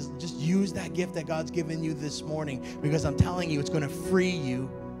repentance is, just use that gift that God's given you this morning, because I'm telling you, it's going to free you.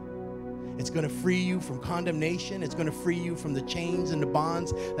 It's going to free you from condemnation. It's going to free you from the chains and the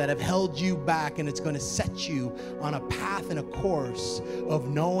bonds that have held you back. And it's going to set you on a path and a course of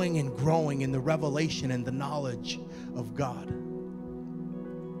knowing and growing in the revelation and the knowledge of God.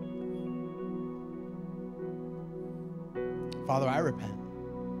 Father, I repent.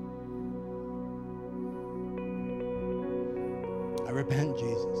 I repent,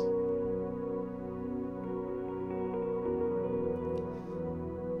 Jesus.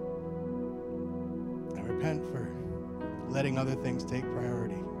 I repent for letting other things take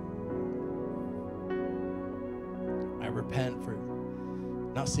priority. I repent for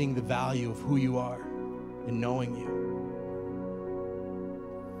not seeing the value of who you are and knowing you.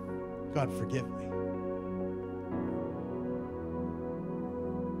 God, forgive me.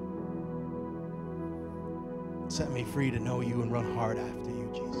 Set me free to know you and run hard after you,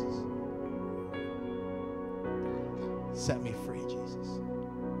 Jesus. Set me free, Jesus.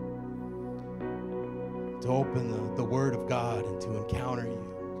 To open the Word of God and to encounter you.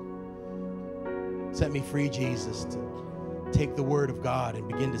 Set me free, Jesus, to take the Word of God and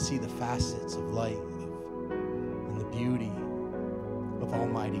begin to see the facets of light and the beauty of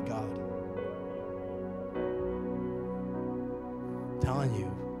Almighty God. I'm telling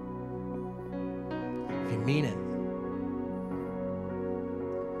you, if you mean it,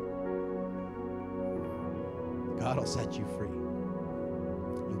 God will set you free.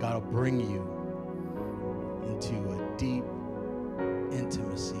 And God will bring you into a deep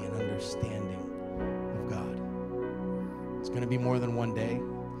intimacy and understanding of God. It's going to be more than one day.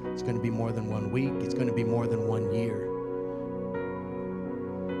 It's going to be more than 1 week. It's going to be more than 1 year.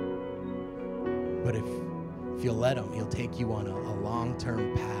 But if you'll let him, he'll take you on a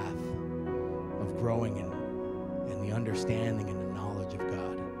long-term path of growing in the understanding and the knowledge of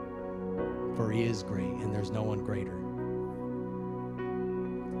God. For he is great, and there's no one greater.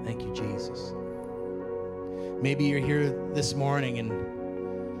 Thank you, Jesus. Maybe you're here this morning and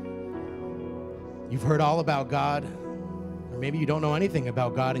you've heard all about God, or maybe you don't know anything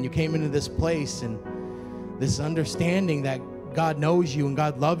about God, and you came into this place and this understanding that God knows you and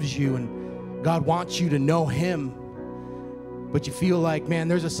God loves you and God wants you to know him, but you feel like, man,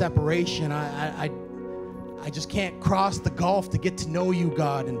 there's a separation. I just can't cross the gulf to get to know you,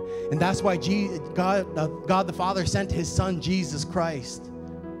 God. And that's why God the Father sent his Son, Jesus Christ.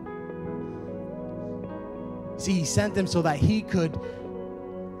 See, he sent him so that he could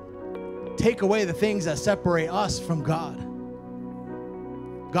take away the things that separate us from God.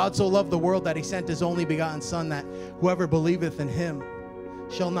 God so loved the world that he sent his only begotten Son, that whoever believeth in him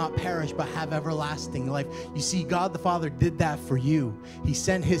shall not perish but have everlasting life. You see, God the Father did that for you. He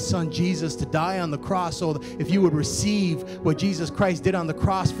sent his Son Jesus to die on the cross so that if you would receive what Jesus Christ did on the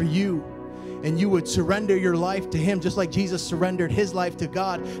cross for you, and you would surrender your life to him just like Jesus surrendered his life to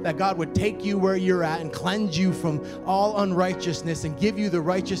God, that God would take you where you're at and cleanse you from all unrighteousness and give you the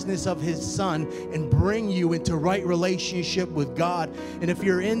righteousness of his Son and bring you into right relationship with God. And if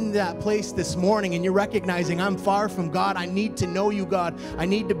you're in that place this morning and you're recognizing, I'm far from God, I need to know you, God. I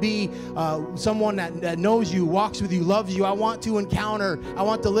need to be someone that knows you, walks with you, loves you. I want to encounter, I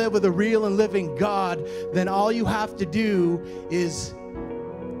want to live with a real and living God. Then all you have to do is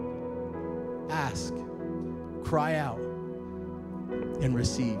ask, cry out, and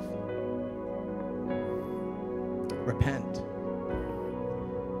receive. Repent.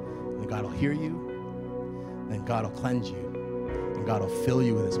 And God will hear you, then God will cleanse you, and God will fill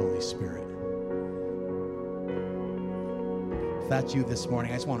you with his Holy Spirit. If that's you this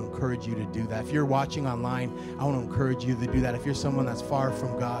morning, I just want to encourage you to do that. If you're watching online, I want to encourage you to do that. If you're someone that's far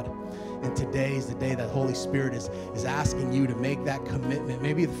from God, and today is the day that Holy Spirit is asking you to make that commitment,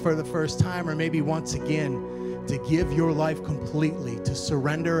 maybe for the first time or maybe once again, to give your life completely, to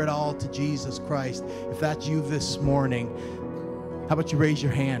surrender it all to Jesus Christ. If that's you this morning, how about you raise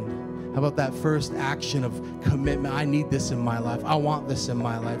your hand? How about that first action of commitment? I need this in my life. I want this in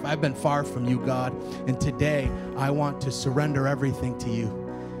my life. I've been far from you, God, and today I want to surrender everything to you.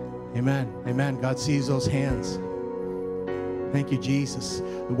 Amen. Amen. God sees those hands. Thank you, Jesus.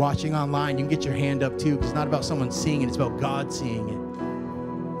 You're watching online, you can get your hand up too, because it's not about someone seeing it, it's about God seeing it.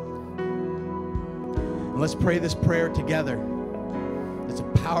 And let's pray this prayer together. It's a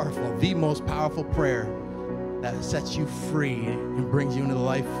powerful, the most powerful prayer that sets you free and brings you into the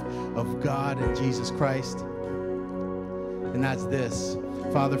life of God and Jesus Christ. And that's this: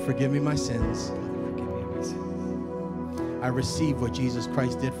 Father, forgive me my sins. I receive what Jesus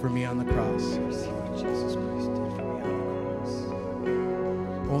Christ did for me on the cross.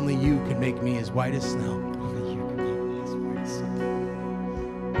 Only you can make me as white as snow.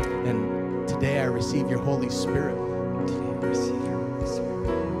 And today I receive your Holy Spirit.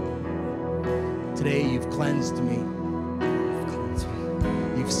 Today you've cleansed me.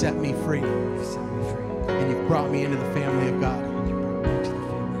 You've set me free. And you've brought me into the family of God.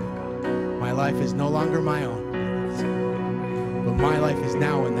 My life is no longer my own, but my life is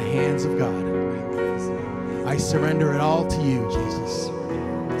now in the hands of God. I surrender it all to you, Jesus.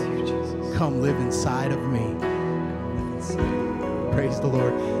 Come live inside of me. Praise the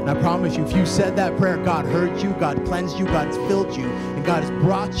Lord. And I promise you, if you said that prayer, God heard you, God cleansed you, God's filled you, and God has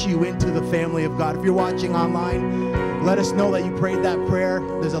brought you into the family of God. If you're watching online, let us know that you prayed that prayer.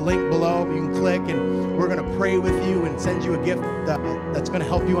 There's a link below. You can click, and we're going to pray with you and send you a gift that's going to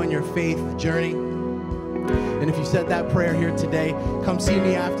help you on your faith journey. And if you said that prayer here today, come see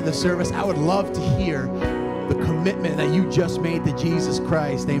me after the service. I would love to hear the commitment that you just made to Jesus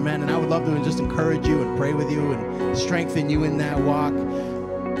Christ. Amen. And I would love to just encourage you and pray with you and strengthen you in that walk.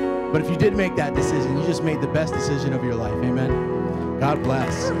 But if you did make that decision, you just made the best decision of your life. Amen. God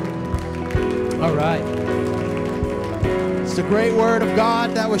bless. All right. It's a great word of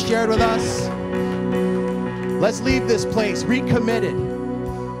God that was shared with us. Let's leave this place recommitted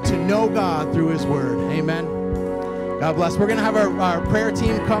to know God through his word. Amen. God bless. We're going to have our prayer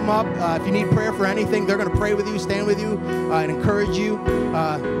team come up. If you need prayer for anything, they're going to pray with you, stand with you, and encourage you.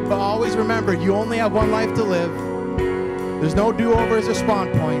 But always remember, you only have one life to live. There's no do-overs or spawn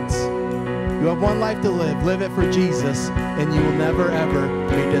points. You have one life to live. Live it for Jesus, and you will never, ever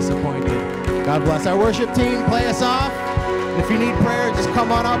be disappointed. God bless. Our worship team, play us off. And if you need prayer, just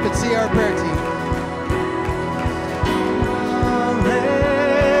come on up and see our prayer team.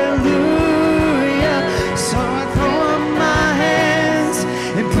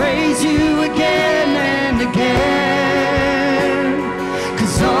 Praise you again and again,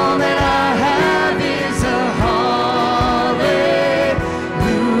 'cause all that I have is a hallelujah,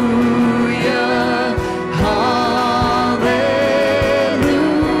 hallelujah.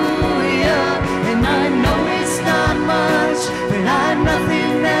 And I know it's not much, but I've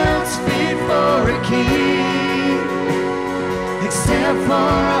nothing else fit for a king except for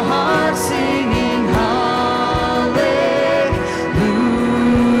a hallelujah.